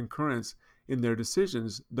obtain our concurrence in their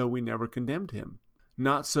decisions, though we never condemned him.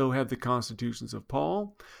 Not so have the constitutions of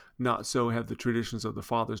Paul, not so have the traditions of the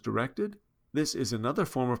fathers directed. This is another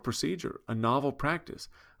form of procedure, a novel practice.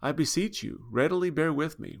 I beseech you, readily bear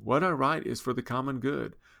with me. What I write is for the common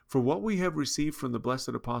good. For what we have received from the blessed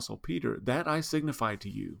Apostle Peter, that I signify to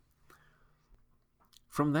you.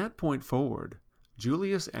 From that point forward,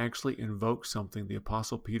 Julius actually invoked something the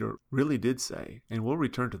Apostle Peter really did say, and we'll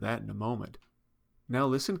return to that in a moment. Now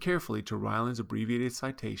listen carefully to Ryland's abbreviated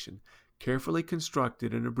citation, carefully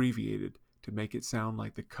constructed and abbreviated to make it sound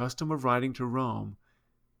like the custom of writing to Rome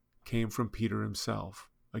came from Peter himself.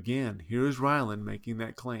 Again, here is Ryland making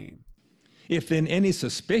that claim. If then any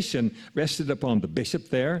suspicion rested upon the bishop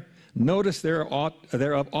there, notice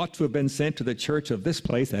thereof ought to have been sent to the church of this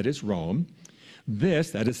place, that is Rome.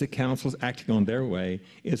 This, that is the councils acting on their way,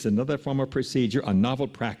 is another form of procedure, a novel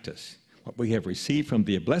practice. What we have received from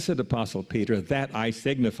the blessed Apostle Peter, that I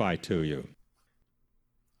signify to you.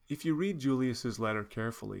 If you read Julius's letter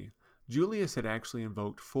carefully, Julius had actually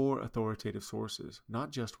invoked 4 authoritative sources,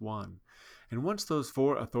 not just one. And once those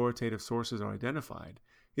 4 authoritative sources are identified,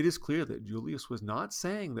 it is clear that Julius was not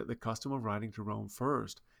saying that the custom of writing to Rome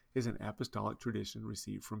first is an apostolic tradition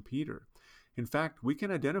received from Peter. In fact, we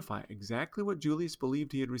can identify exactly what Julius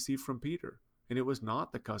believed he had received from Peter, and it was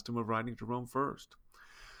not the custom of writing to Rome first.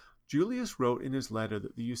 Julius wrote in his letter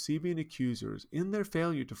that the Eusebian accusers, in their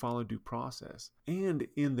failure to follow due process, and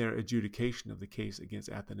in their adjudication of the case against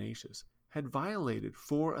Athanasius, had violated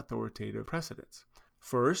 4 authoritative precedents.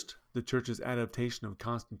 First, the Church's adaptation of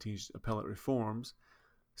Constantine's appellate reforms.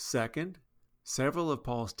 Second, Several of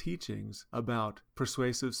Paul's teachings about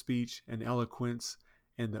persuasive speech and eloquence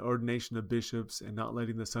and the ordination of bishops and not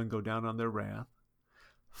letting the sun go down on their wrath.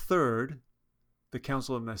 Third, the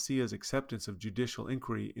Council of Nicaea's acceptance of judicial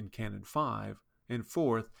inquiry in Canon 5. And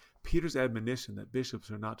fourth, Peter's admonition that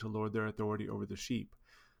bishops are not to lord their authority over the sheep.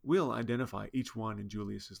 We'll identify each one in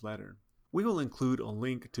Julius's letter. We will include a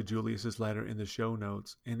link to Julius's letter in the show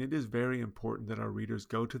notes, and it is very important that our readers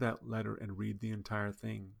go to that letter and read the entire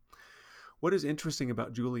thing. What is interesting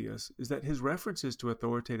about Julius is that his references to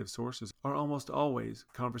authoritative sources are almost always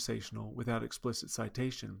conversational without explicit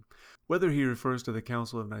citation. Whether he refers to the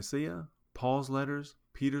Council of Nicaea, Paul's letters,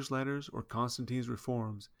 Peter's letters, or Constantine's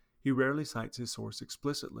reforms, he rarely cites his source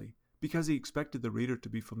explicitly because he expected the reader to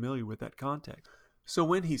be familiar with that context. So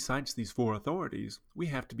when he cites these four authorities, we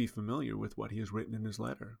have to be familiar with what he has written in his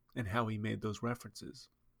letter and how he made those references.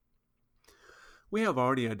 We have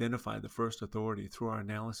already identified the first authority through our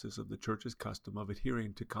analysis of the Church's custom of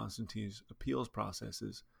adhering to Constantine's appeals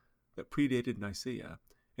processes that predated Nicaea,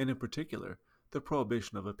 and in particular, the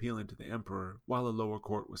prohibition of appealing to the emperor while the lower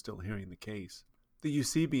court was still hearing the case. The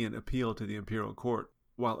Eusebian appeal to the imperial court,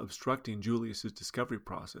 while obstructing Julius's discovery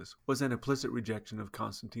process, was an implicit rejection of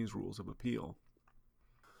Constantine's rules of appeal.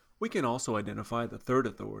 We can also identify the third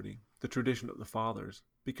authority, the tradition of the Fathers,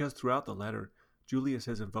 because throughout the letter, Julius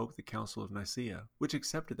has invoked the Council of Nicaea, which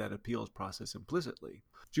accepted that appeals process implicitly.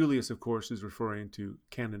 Julius, of course, is referring to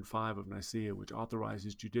Canon 5 of Nicaea, which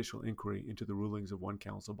authorizes judicial inquiry into the rulings of one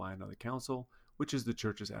council by another council, which is the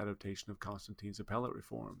Church's adaptation of Constantine's appellate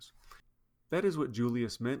reforms. That is what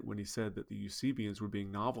Julius meant when he said that the Eusebians were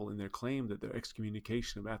being novel in their claim that their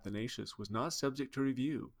excommunication of Athanasius was not subject to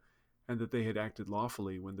review, and that they had acted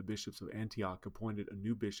lawfully when the bishops of Antioch appointed a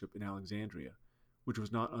new bishop in Alexandria, which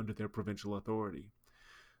was not under their provincial authority.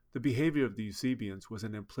 The behavior of the Eusebians was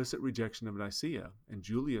an implicit rejection of Nicaea, and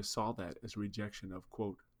Julius saw that as a rejection of,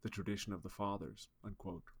 quote, the tradition of the Fathers,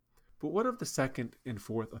 unquote. But what of the second and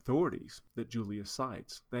fourth authorities that Julius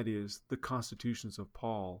cites, that is, the constitutions of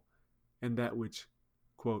Paul, and that which,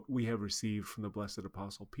 quote, we have received from the blessed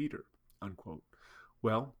Apostle Peter, unquote?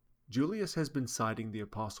 Well, Julius has been citing the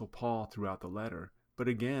Apostle Paul throughout the letter, but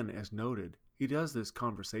again, as noted, he does this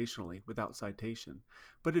conversationally without citation,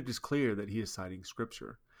 but it is clear that he is citing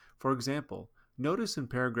Scripture. For example, notice in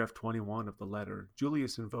paragraph 21 of the letter,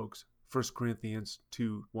 Julius invokes 1 Corinthians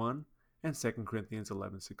 2:1 and 2 Corinthians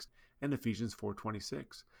 11:6 and Ephesians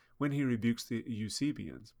 4:26 when he rebukes the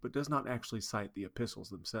Eusebians, but does not actually cite the epistles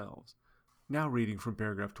themselves. Now reading from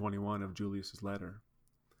paragraph 21 of Julius's letter.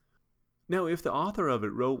 Now, if the author of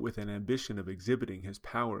it wrote with an ambition of exhibiting his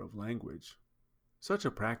power of language, such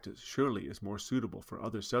a practice surely is more suitable for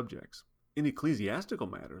other subjects. In ecclesiastical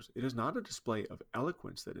matters, it is not a display of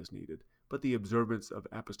eloquence that is needed, but the observance of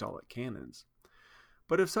apostolic canons.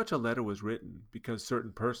 But if such a letter was written because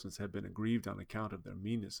certain persons have been aggrieved on account of their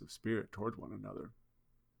meanness of spirit toward one another,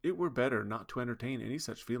 it were better not to entertain any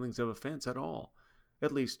such feelings of offense at all,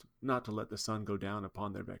 at least not to let the sun go down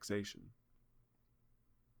upon their vexation.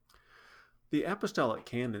 The apostolic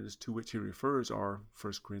canons to which he refers are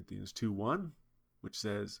 1 Corinthians 2:1, which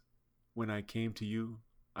says, when I came to you,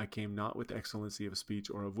 I came not with excellency of speech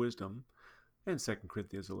or of wisdom, and 2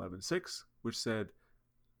 Corinthians 11:6, which said,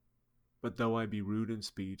 but though I be rude in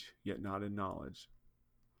speech, yet not in knowledge,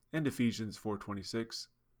 and Ephesians 4:26,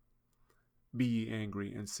 be ye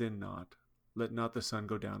angry and sin not, let not the sun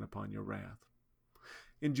go down upon your wrath.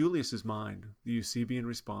 In Julius's mind, the Eusebian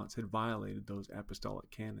response had violated those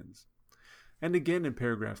apostolic canons. And again in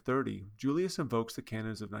paragraph 30, Julius invokes the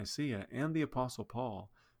canons of Nicaea and the Apostle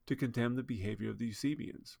Paul to condemn the behavior of the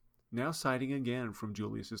Eusebians, now citing again from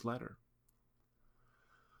Julius's letter.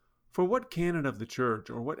 For what canon of the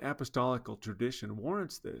Church or what apostolical tradition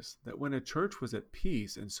warrants this, that when a church was at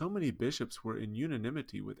peace and so many bishops were in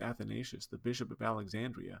unanimity with Athanasius, the bishop of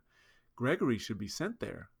Alexandria, Gregory should be sent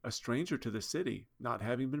there, a stranger to the city, not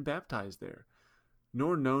having been baptized there,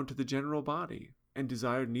 nor known to the general body, and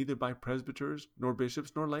desired neither by presbyters, nor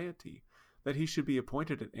bishops, nor laity, that he should be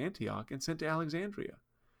appointed at Antioch and sent to Alexandria?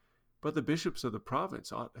 But the bishops of the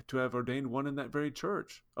province ought to have ordained one in that very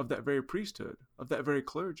church, of that very priesthood, of that very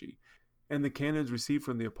clergy, and the canons received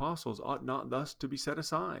from the apostles ought not thus to be set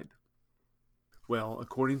aside. Well,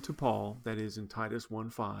 according to Paul, that is in Titus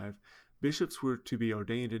 1:5, bishops were to be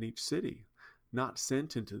ordained in each city, not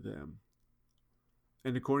sent into them.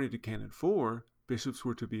 And according to Canon 4, bishops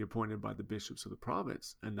were to be appointed by the bishops of the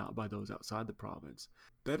province, and not by those outside the province.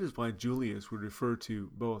 That is why Julius would refer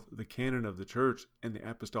to both the canon of the church and the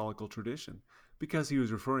apostolical tradition, because he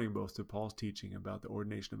was referring both to Paul's teaching about the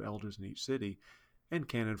ordination of elders in each city, and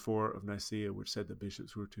Canon 4 of Nicaea, which said that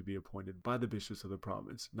bishops were to be appointed by the bishops of the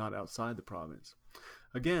province, not outside the province.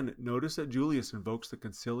 Again, notice that Julius invokes the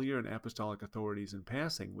conciliar and apostolic authorities in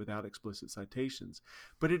passing without explicit citations,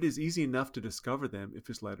 but it is easy enough to discover them if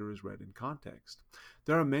his letter is read in context.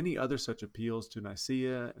 There are many other such appeals to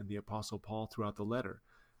Nicaea and the Apostle Paul throughout the letter,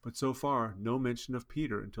 but so far no mention of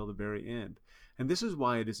Peter until the very end, and this is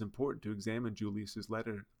why it is important to examine Julius's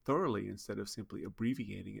letter thoroughly instead of simply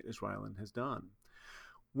abbreviating it as Ryland has done.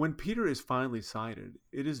 When Peter is finally cited,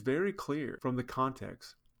 it is very clear from the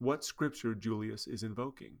context what scripture Julius is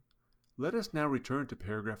invoking. Let us now return to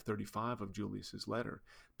paragraph 35 of Julius's letter,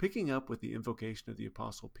 picking up with the invocation of the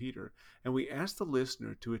Apostle Peter, and we ask the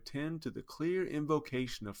listener to attend to the clear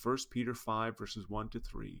invocation of 1 Peter 5 verses 1 to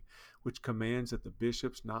 3, which commands that the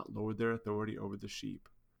bishops not lord their authority over the sheep.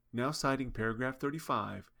 Now citing paragraph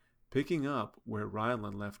 35, picking up where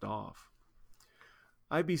Ryland left off.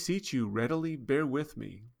 I beseech you readily bear with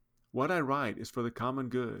me. What I write is for the common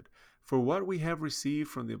good, for what we have received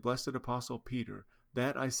from the blessed Apostle Peter,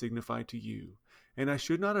 that I signify to you. And I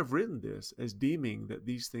should not have written this, as deeming that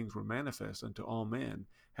these things were manifest unto all men,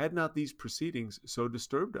 had not these proceedings so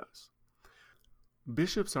disturbed us.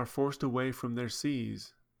 Bishops are forced away from their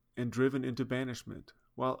sees, and driven into banishment,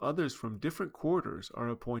 while others from different quarters are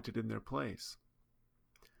appointed in their place.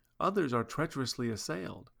 Others are treacherously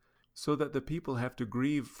assailed, so that the people have to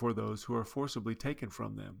grieve for those who are forcibly taken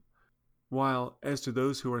from them, while, as to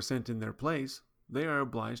those who are sent in their place, they are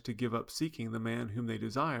obliged to give up seeking the man whom they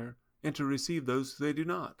desire, and to receive those they do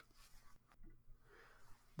not.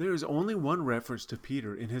 There is only one reference to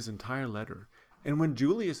Peter in his entire letter, and when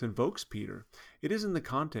Julius invokes Peter, it is in the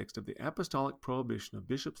context of the apostolic prohibition of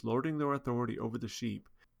bishops lording their authority over the sheep,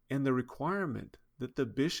 and the requirement that the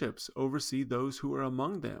bishops oversee those who are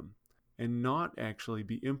among them, and not actually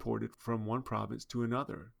be imported from one province to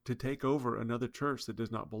another, to take over another church that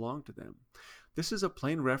does not belong to them. This is a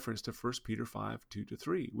plain reference to 1 Peter 5,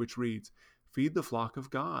 2-3, which reads, Feed the flock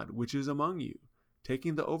of God, which is among you,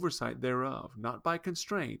 taking the oversight thereof, not by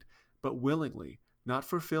constraint, but willingly, not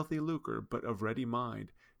for filthy lucre, but of ready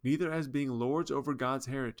mind, neither as being lords over God's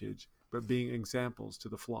heritage, but being examples to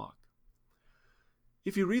the flock.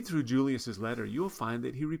 If you read through Julius's letter, you will find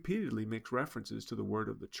that he repeatedly makes references to the word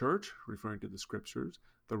of the church, referring to the scriptures,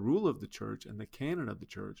 the rule of the church, and the canon of the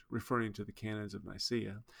church, referring to the canons of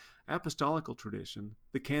Nicaea, apostolical tradition,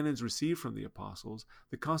 the canons received from the apostles,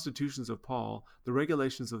 the constitutions of Paul, the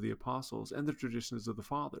regulations of the apostles, and the traditions of the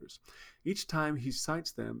fathers. Each time he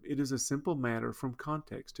cites them, it is a simple matter from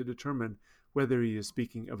context to determine whether he is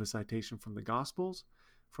speaking of a citation from the Gospels,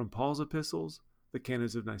 from Paul's epistles, the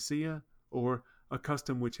canons of Nicaea, or a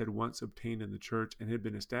custom which had once obtained in the church and had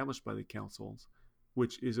been established by the councils,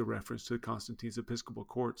 which is a reference to Constantine's episcopal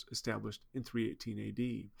courts established in 318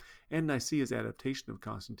 AD, and Nicaea's adaptation of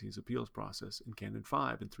Constantine's appeals process in Canon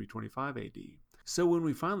 5 in 325 AD. So when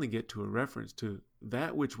we finally get to a reference to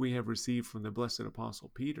that which we have received from the blessed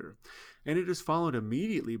Apostle Peter, and it is followed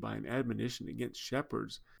immediately by an admonition against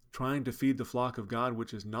shepherds trying to feed the flock of God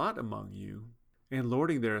which is not among you, and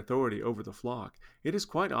lording their authority over the flock, it is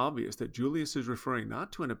quite obvious that Julius is referring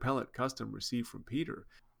not to an appellate custom received from Peter,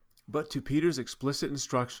 but to Peter's explicit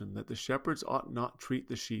instruction that the shepherds ought not treat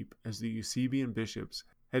the sheep as the Eusebian bishops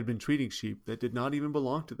had been treating sheep that did not even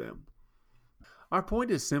belong to them. Our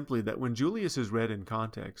point is simply that when Julius is read in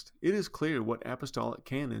context, it is clear what apostolic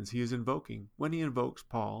canons he is invoking when he invokes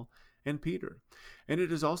Paul and Peter, and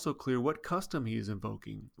it is also clear what custom he is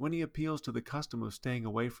invoking when he appeals to the custom of staying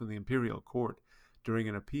away from the imperial court during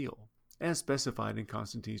an appeal, as specified in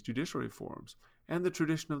Constantine's judicial reforms, and the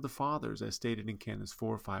tradition of the Fathers as stated in Canons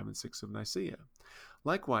 4, 5, and 6 of Nicaea.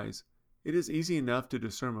 Likewise, it is easy enough to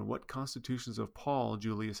discern what constitutions of Paul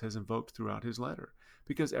Julius has invoked throughout his letter,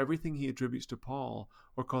 because everything he attributes to Paul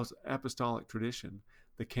or calls apostolic tradition,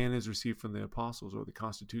 the canons received from the apostles or the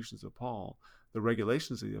constitutions of Paul, the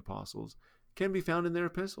regulations of the apostles, can be found in their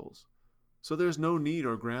epistles. So there is no need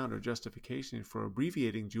or ground or justification for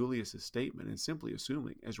abbreviating Julius's statement and simply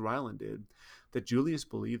assuming, as Ryland did, that Julius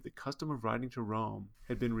believed the custom of writing to Rome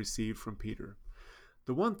had been received from Peter.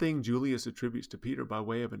 The one thing Julius attributes to Peter by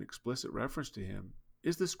way of an explicit reference to him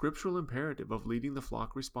is the scriptural imperative of leading the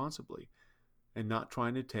flock responsibly and not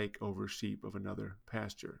trying to take over sheep of another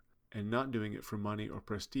pasture, and not doing it for money or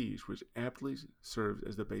prestige, which aptly serves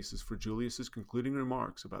as the basis for Julius's concluding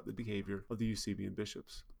remarks about the behavior of the Eusebian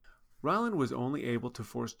bishops. Ryland was only able to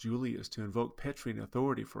force Julius to invoke Petrine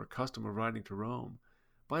authority for a custom of writing to Rome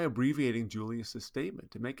by abbreviating Julius's statement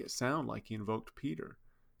to make it sound like he invoked Peter,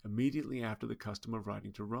 immediately after the custom of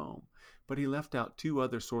writing to Rome, but he left out two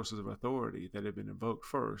other sources of authority that had been invoked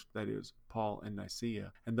first, that is, Paul and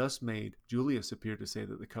Nicaea, and thus made Julius appear to say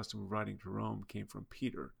that the custom of writing to Rome came from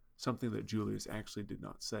Peter, something that Julius actually did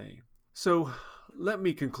not say. So, let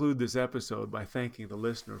me conclude this episode by thanking the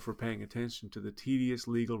listener for paying attention to the tedious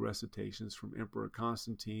legal recitations from Emperor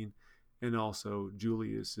Constantine and also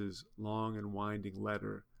Julius's long and winding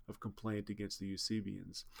letter of complaint against the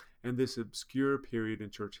Eusebians, and this obscure period in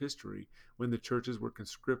church history when the churches were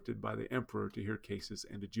conscripted by the emperor to hear cases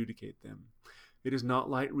and adjudicate them. It is not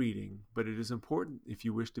light reading, but it is important if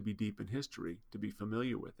you wish to be deep in history, to be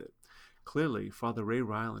familiar with it. Clearly, Father Ray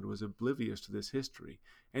Ryland was oblivious to this history,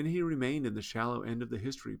 and he remained in the shallow end of the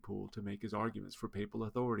history pool to make his arguments for papal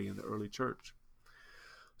authority in the early church.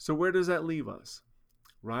 So where does that leave us?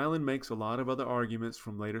 Ryland makes a lot of other arguments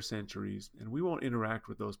from later centuries, and we won't interact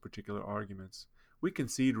with those particular arguments. We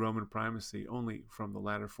concede Roman primacy only from the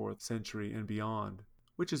latter 4th century and beyond,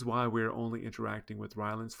 which is why we are only interacting with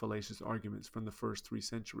Ryland's fallacious arguments from the first 3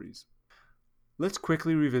 centuries. Let's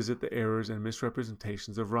quickly revisit the errors and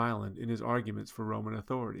misrepresentations of Ryland in his arguments for Roman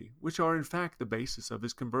authority, which are in fact the basis of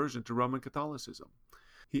his conversion to Roman Catholicism.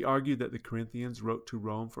 He argued that the Corinthians wrote to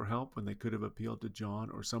Rome for help when they could have appealed to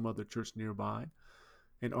John or some other church nearby,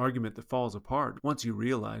 an argument that falls apart once you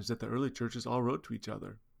realize that the early churches all wrote to each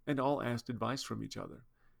other and all asked advice from each other.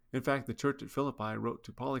 In fact, the church at Philippi wrote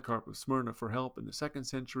to Polycarp of Smyrna for help in the 2nd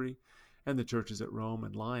century, and the churches at Rome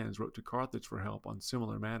and Lyons wrote to Carthage for help on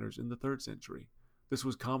similar matters in the 3rd century. This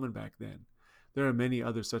was common back then. There are many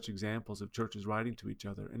other such examples of churches writing to each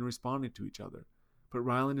other and responding to each other, but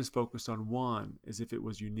Ryland is focused on one as if it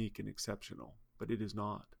was unique and exceptional, but it is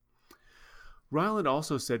not. Ryland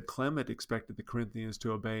also said Clement expected the Corinthians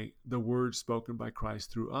to obey the words spoken by Christ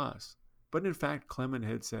through us, but in fact Clement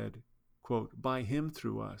had said, quote, by him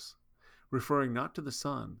through us, referring not to the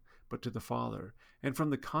Son, but to the Father, and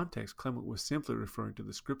from the context Clement was simply referring to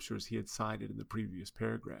the scriptures he had cited in the previous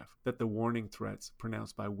paragraph, that the warning threats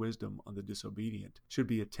pronounced by wisdom on the disobedient should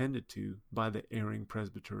be attended to by the erring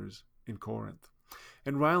presbyters in Corinth.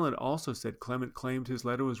 And Ryland also said Clement claimed his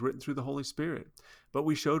letter was written through the Holy Spirit, but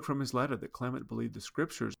we showed from his letter that Clement believed the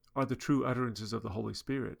Scriptures are the true utterances of the Holy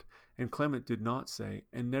Spirit, and Clement did not say,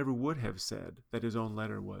 and never would have said, that his own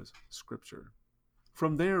letter was Scripture.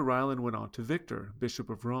 From there, Ryland went on to Victor, Bishop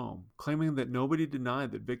of Rome, claiming that nobody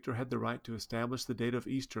denied that Victor had the right to establish the date of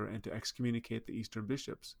Easter and to excommunicate the Eastern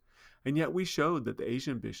bishops. And yet we showed that the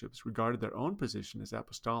Asian bishops regarded their own position as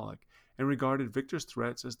apostolic and regarded Victor's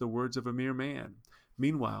threats as the words of a mere man.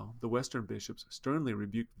 Meanwhile, the Western bishops sternly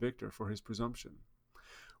rebuked Victor for his presumption.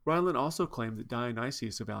 Ryland also claimed that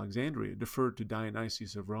Dionysius of Alexandria deferred to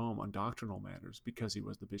Dionysius of Rome on doctrinal matters because he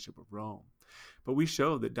was the Bishop of Rome. But we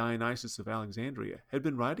showed that Dionysius of Alexandria had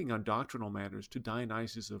been writing on doctrinal matters to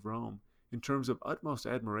Dionysius of Rome in terms of utmost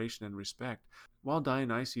admiration and respect, while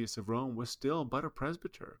Dionysius of Rome was still but a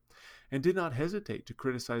presbyter, and did not hesitate to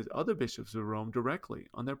criticize other bishops of Rome directly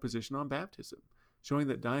on their position on baptism, showing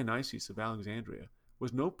that Dionysius of Alexandria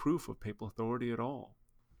was no proof of papal authority at all.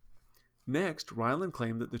 Next, Ryland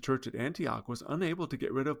claimed that the church at Antioch was unable to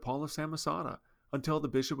get rid of Paul of Samosata until the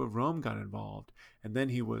Bishop of Rome got involved, and then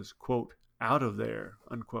he was, quote, out of there,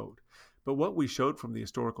 unquote. But what we showed from the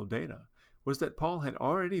historical data was that Paul had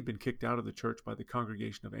already been kicked out of the church by the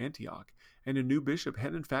congregation of Antioch, and a new bishop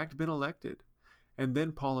had in fact been elected. And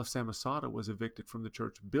then Paul of Samosata was evicted from the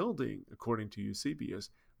church building, according to Eusebius,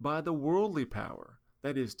 by the worldly power,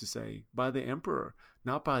 that is to say, by the emperor,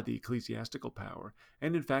 not by the ecclesiastical power,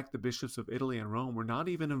 and in fact the bishops of Italy and Rome were not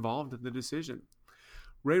even involved in the decision.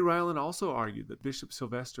 Ray Ryland also argued that Bishop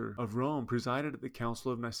Sylvester of Rome presided at the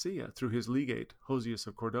Council of Nicaea through his legate, Hosius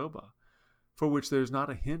of Cordoba, for which there is not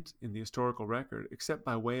a hint in the historical record except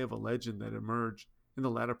by way of a legend that emerged in the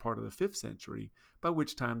latter part of the 5th century, by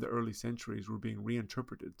which time the early centuries were being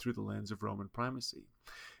reinterpreted through the lens of Roman primacy.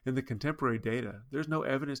 In the contemporary data, there is no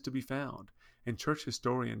evidence to be found, and church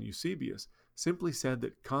historian Eusebius simply said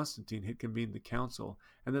that Constantine had convened the council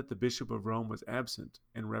and that the Bishop of Rome was absent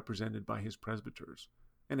and represented by his presbyters.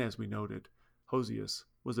 And as we noted, Hosius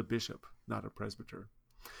was a bishop, not a presbyter.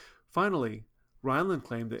 Finally, Ryland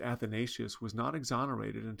claimed that Athanasius was not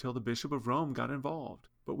exonerated until the Bishop of Rome got involved,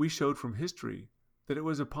 but we showed from history that it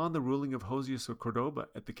was upon the ruling of Hosius of Cordoba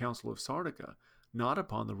at the Council of Sardica, not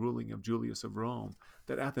upon the ruling of Julius of Rome,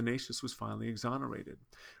 that Athanasius was finally exonerated.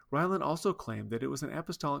 Ryland also claimed that it was an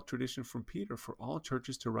apostolic tradition from Peter for all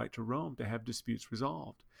churches to write to Rome to have disputes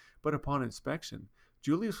resolved, but upon inspection,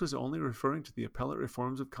 Julius was only referring to the appellate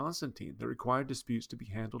reforms of Constantine that required disputes to be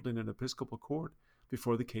handled in an episcopal court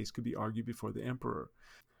before the case could be argued before the emperor.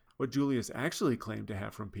 What Julius actually claimed to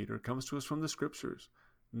have from Peter comes to us from the scriptures.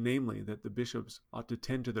 namely that the bishops ought to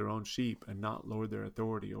tend to their own sheep and not lord their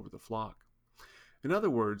authority over the flock. In other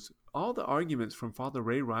words, all the arguments from Father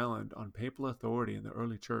Ray Ryland on papal authority in the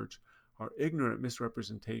early church are ignorant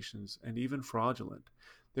misrepresentations and even fraudulent.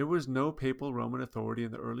 There was no papal Roman authority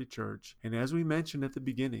in the early church, and as we mentioned at the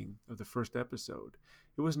beginning of the first episode,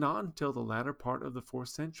 it was not until the latter part of the 4th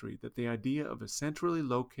century that the idea of a centrally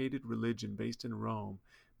located religion based in Rome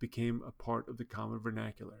became a part of the common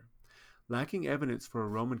vernacular. Lacking evidence for a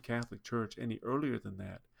Roman Catholic Church any earlier than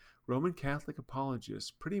that, Roman Catholic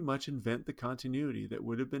apologists pretty much invent the continuity that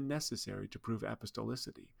would have been necessary to prove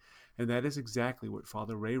apostolicity, and that is exactly what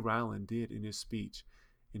Father Ray Ryland did in his speech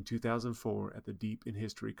in 2004 at the Deep in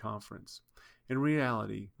History conference. In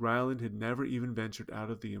reality, Ryland had never even ventured out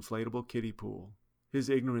of the inflatable kiddie pool. His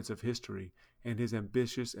ignorance of history and his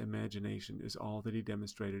ambitious imagination is all that he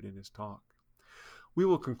demonstrated in his talk. We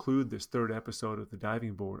will conclude this 3rd episode of the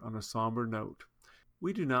Diving Board on a somber note.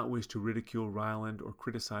 We do not wish to ridicule Ryland or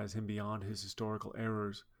criticize him beyond his historical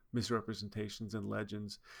errors, misrepresentations, and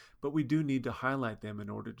legends, but we do need to highlight them in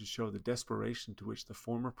order to show the desperation to which the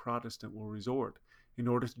former Protestant will resort in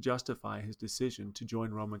order to justify his decision to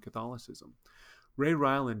join Roman Catholicism. Ray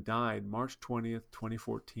Ryland died March 20th,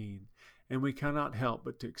 2014, and we cannot help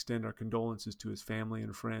but to extend our condolences to his family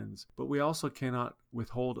and friends, but we also cannot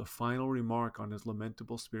withhold a final remark on his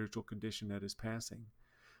lamentable spiritual condition at his passing.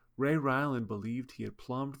 Ray Ryland believed he had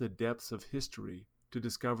plumbed the depths of history to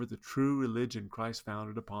discover the true religion Christ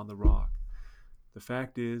founded upon the rock. The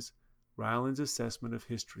fact is, Ryland's assessment of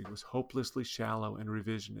history was hopelessly shallow and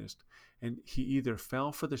revisionist, and he either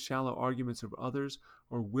fell for the shallow arguments of others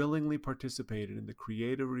or willingly participated in the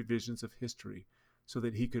creative revisions of history so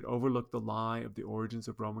that he could overlook the lie of the origins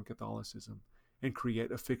of Roman Catholicism and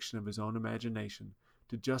create a fiction of his own imagination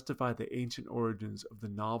to justify the ancient origins of the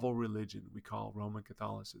novel religion we call Roman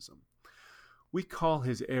Catholicism. We call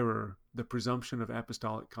his error the presumption of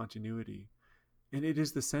apostolic continuity, and it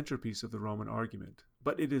is the centerpiece of the Roman argument,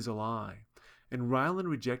 but it is a lie. And Ryland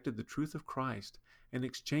rejected the truth of Christ and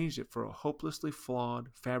exchanged it for a hopelessly flawed,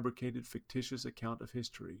 fabricated, fictitious account of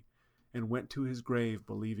history, and went to his grave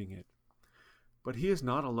believing it. But he is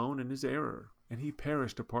not alone in his error, and he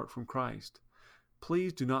perished apart from Christ.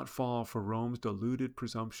 Please do not fall for Rome's deluded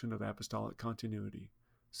presumption of apostolic continuity,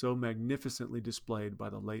 so magnificently displayed by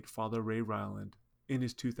the late Father Ray Ryland in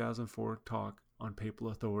his 2004 talk on papal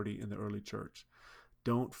authority in the early church.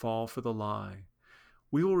 Don't fall for the lie.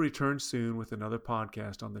 We will return soon with another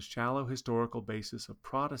podcast on the shallow historical basis of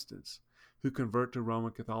Protestants who convert to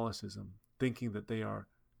Roman Catholicism, thinking that they are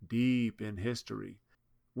deep in history,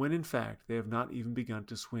 when in fact they have not even begun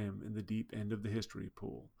to swim in the deep end of the history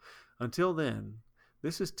pool. Until then,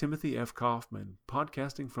 this is Timothy F. Kaufman,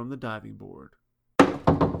 podcasting from the Diving Board.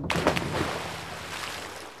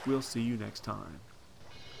 We'll see you next time.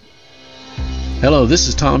 Hello, this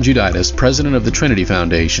is Tom Juditis, president of the Trinity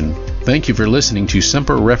Foundation. Thank you for listening to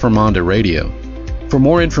Semper Reformanda Radio. For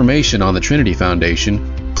more information on the Trinity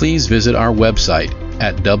Foundation, please visit our website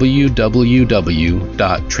at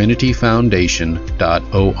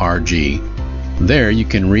www.trinityfoundation.org. There you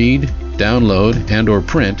can read, download, and or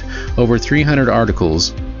print over 300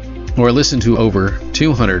 articles or listen to over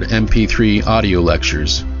 200 MP3 audio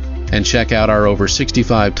lectures and check out our over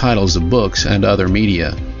 65 titles of books and other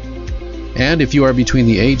media. And if you are between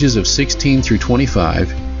the ages of 16 through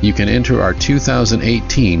 25, you can enter our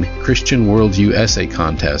 2018 Christian Worldview Essay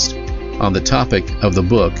Contest on the topic of the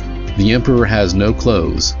book, The Emperor Has No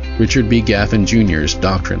Clothes, Richard B. Gaffin Jr.'s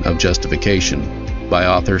Doctrine of Justification, by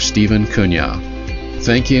author Stephen Cunha.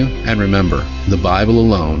 Thank you, and remember, the Bible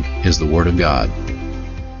alone is the Word of God.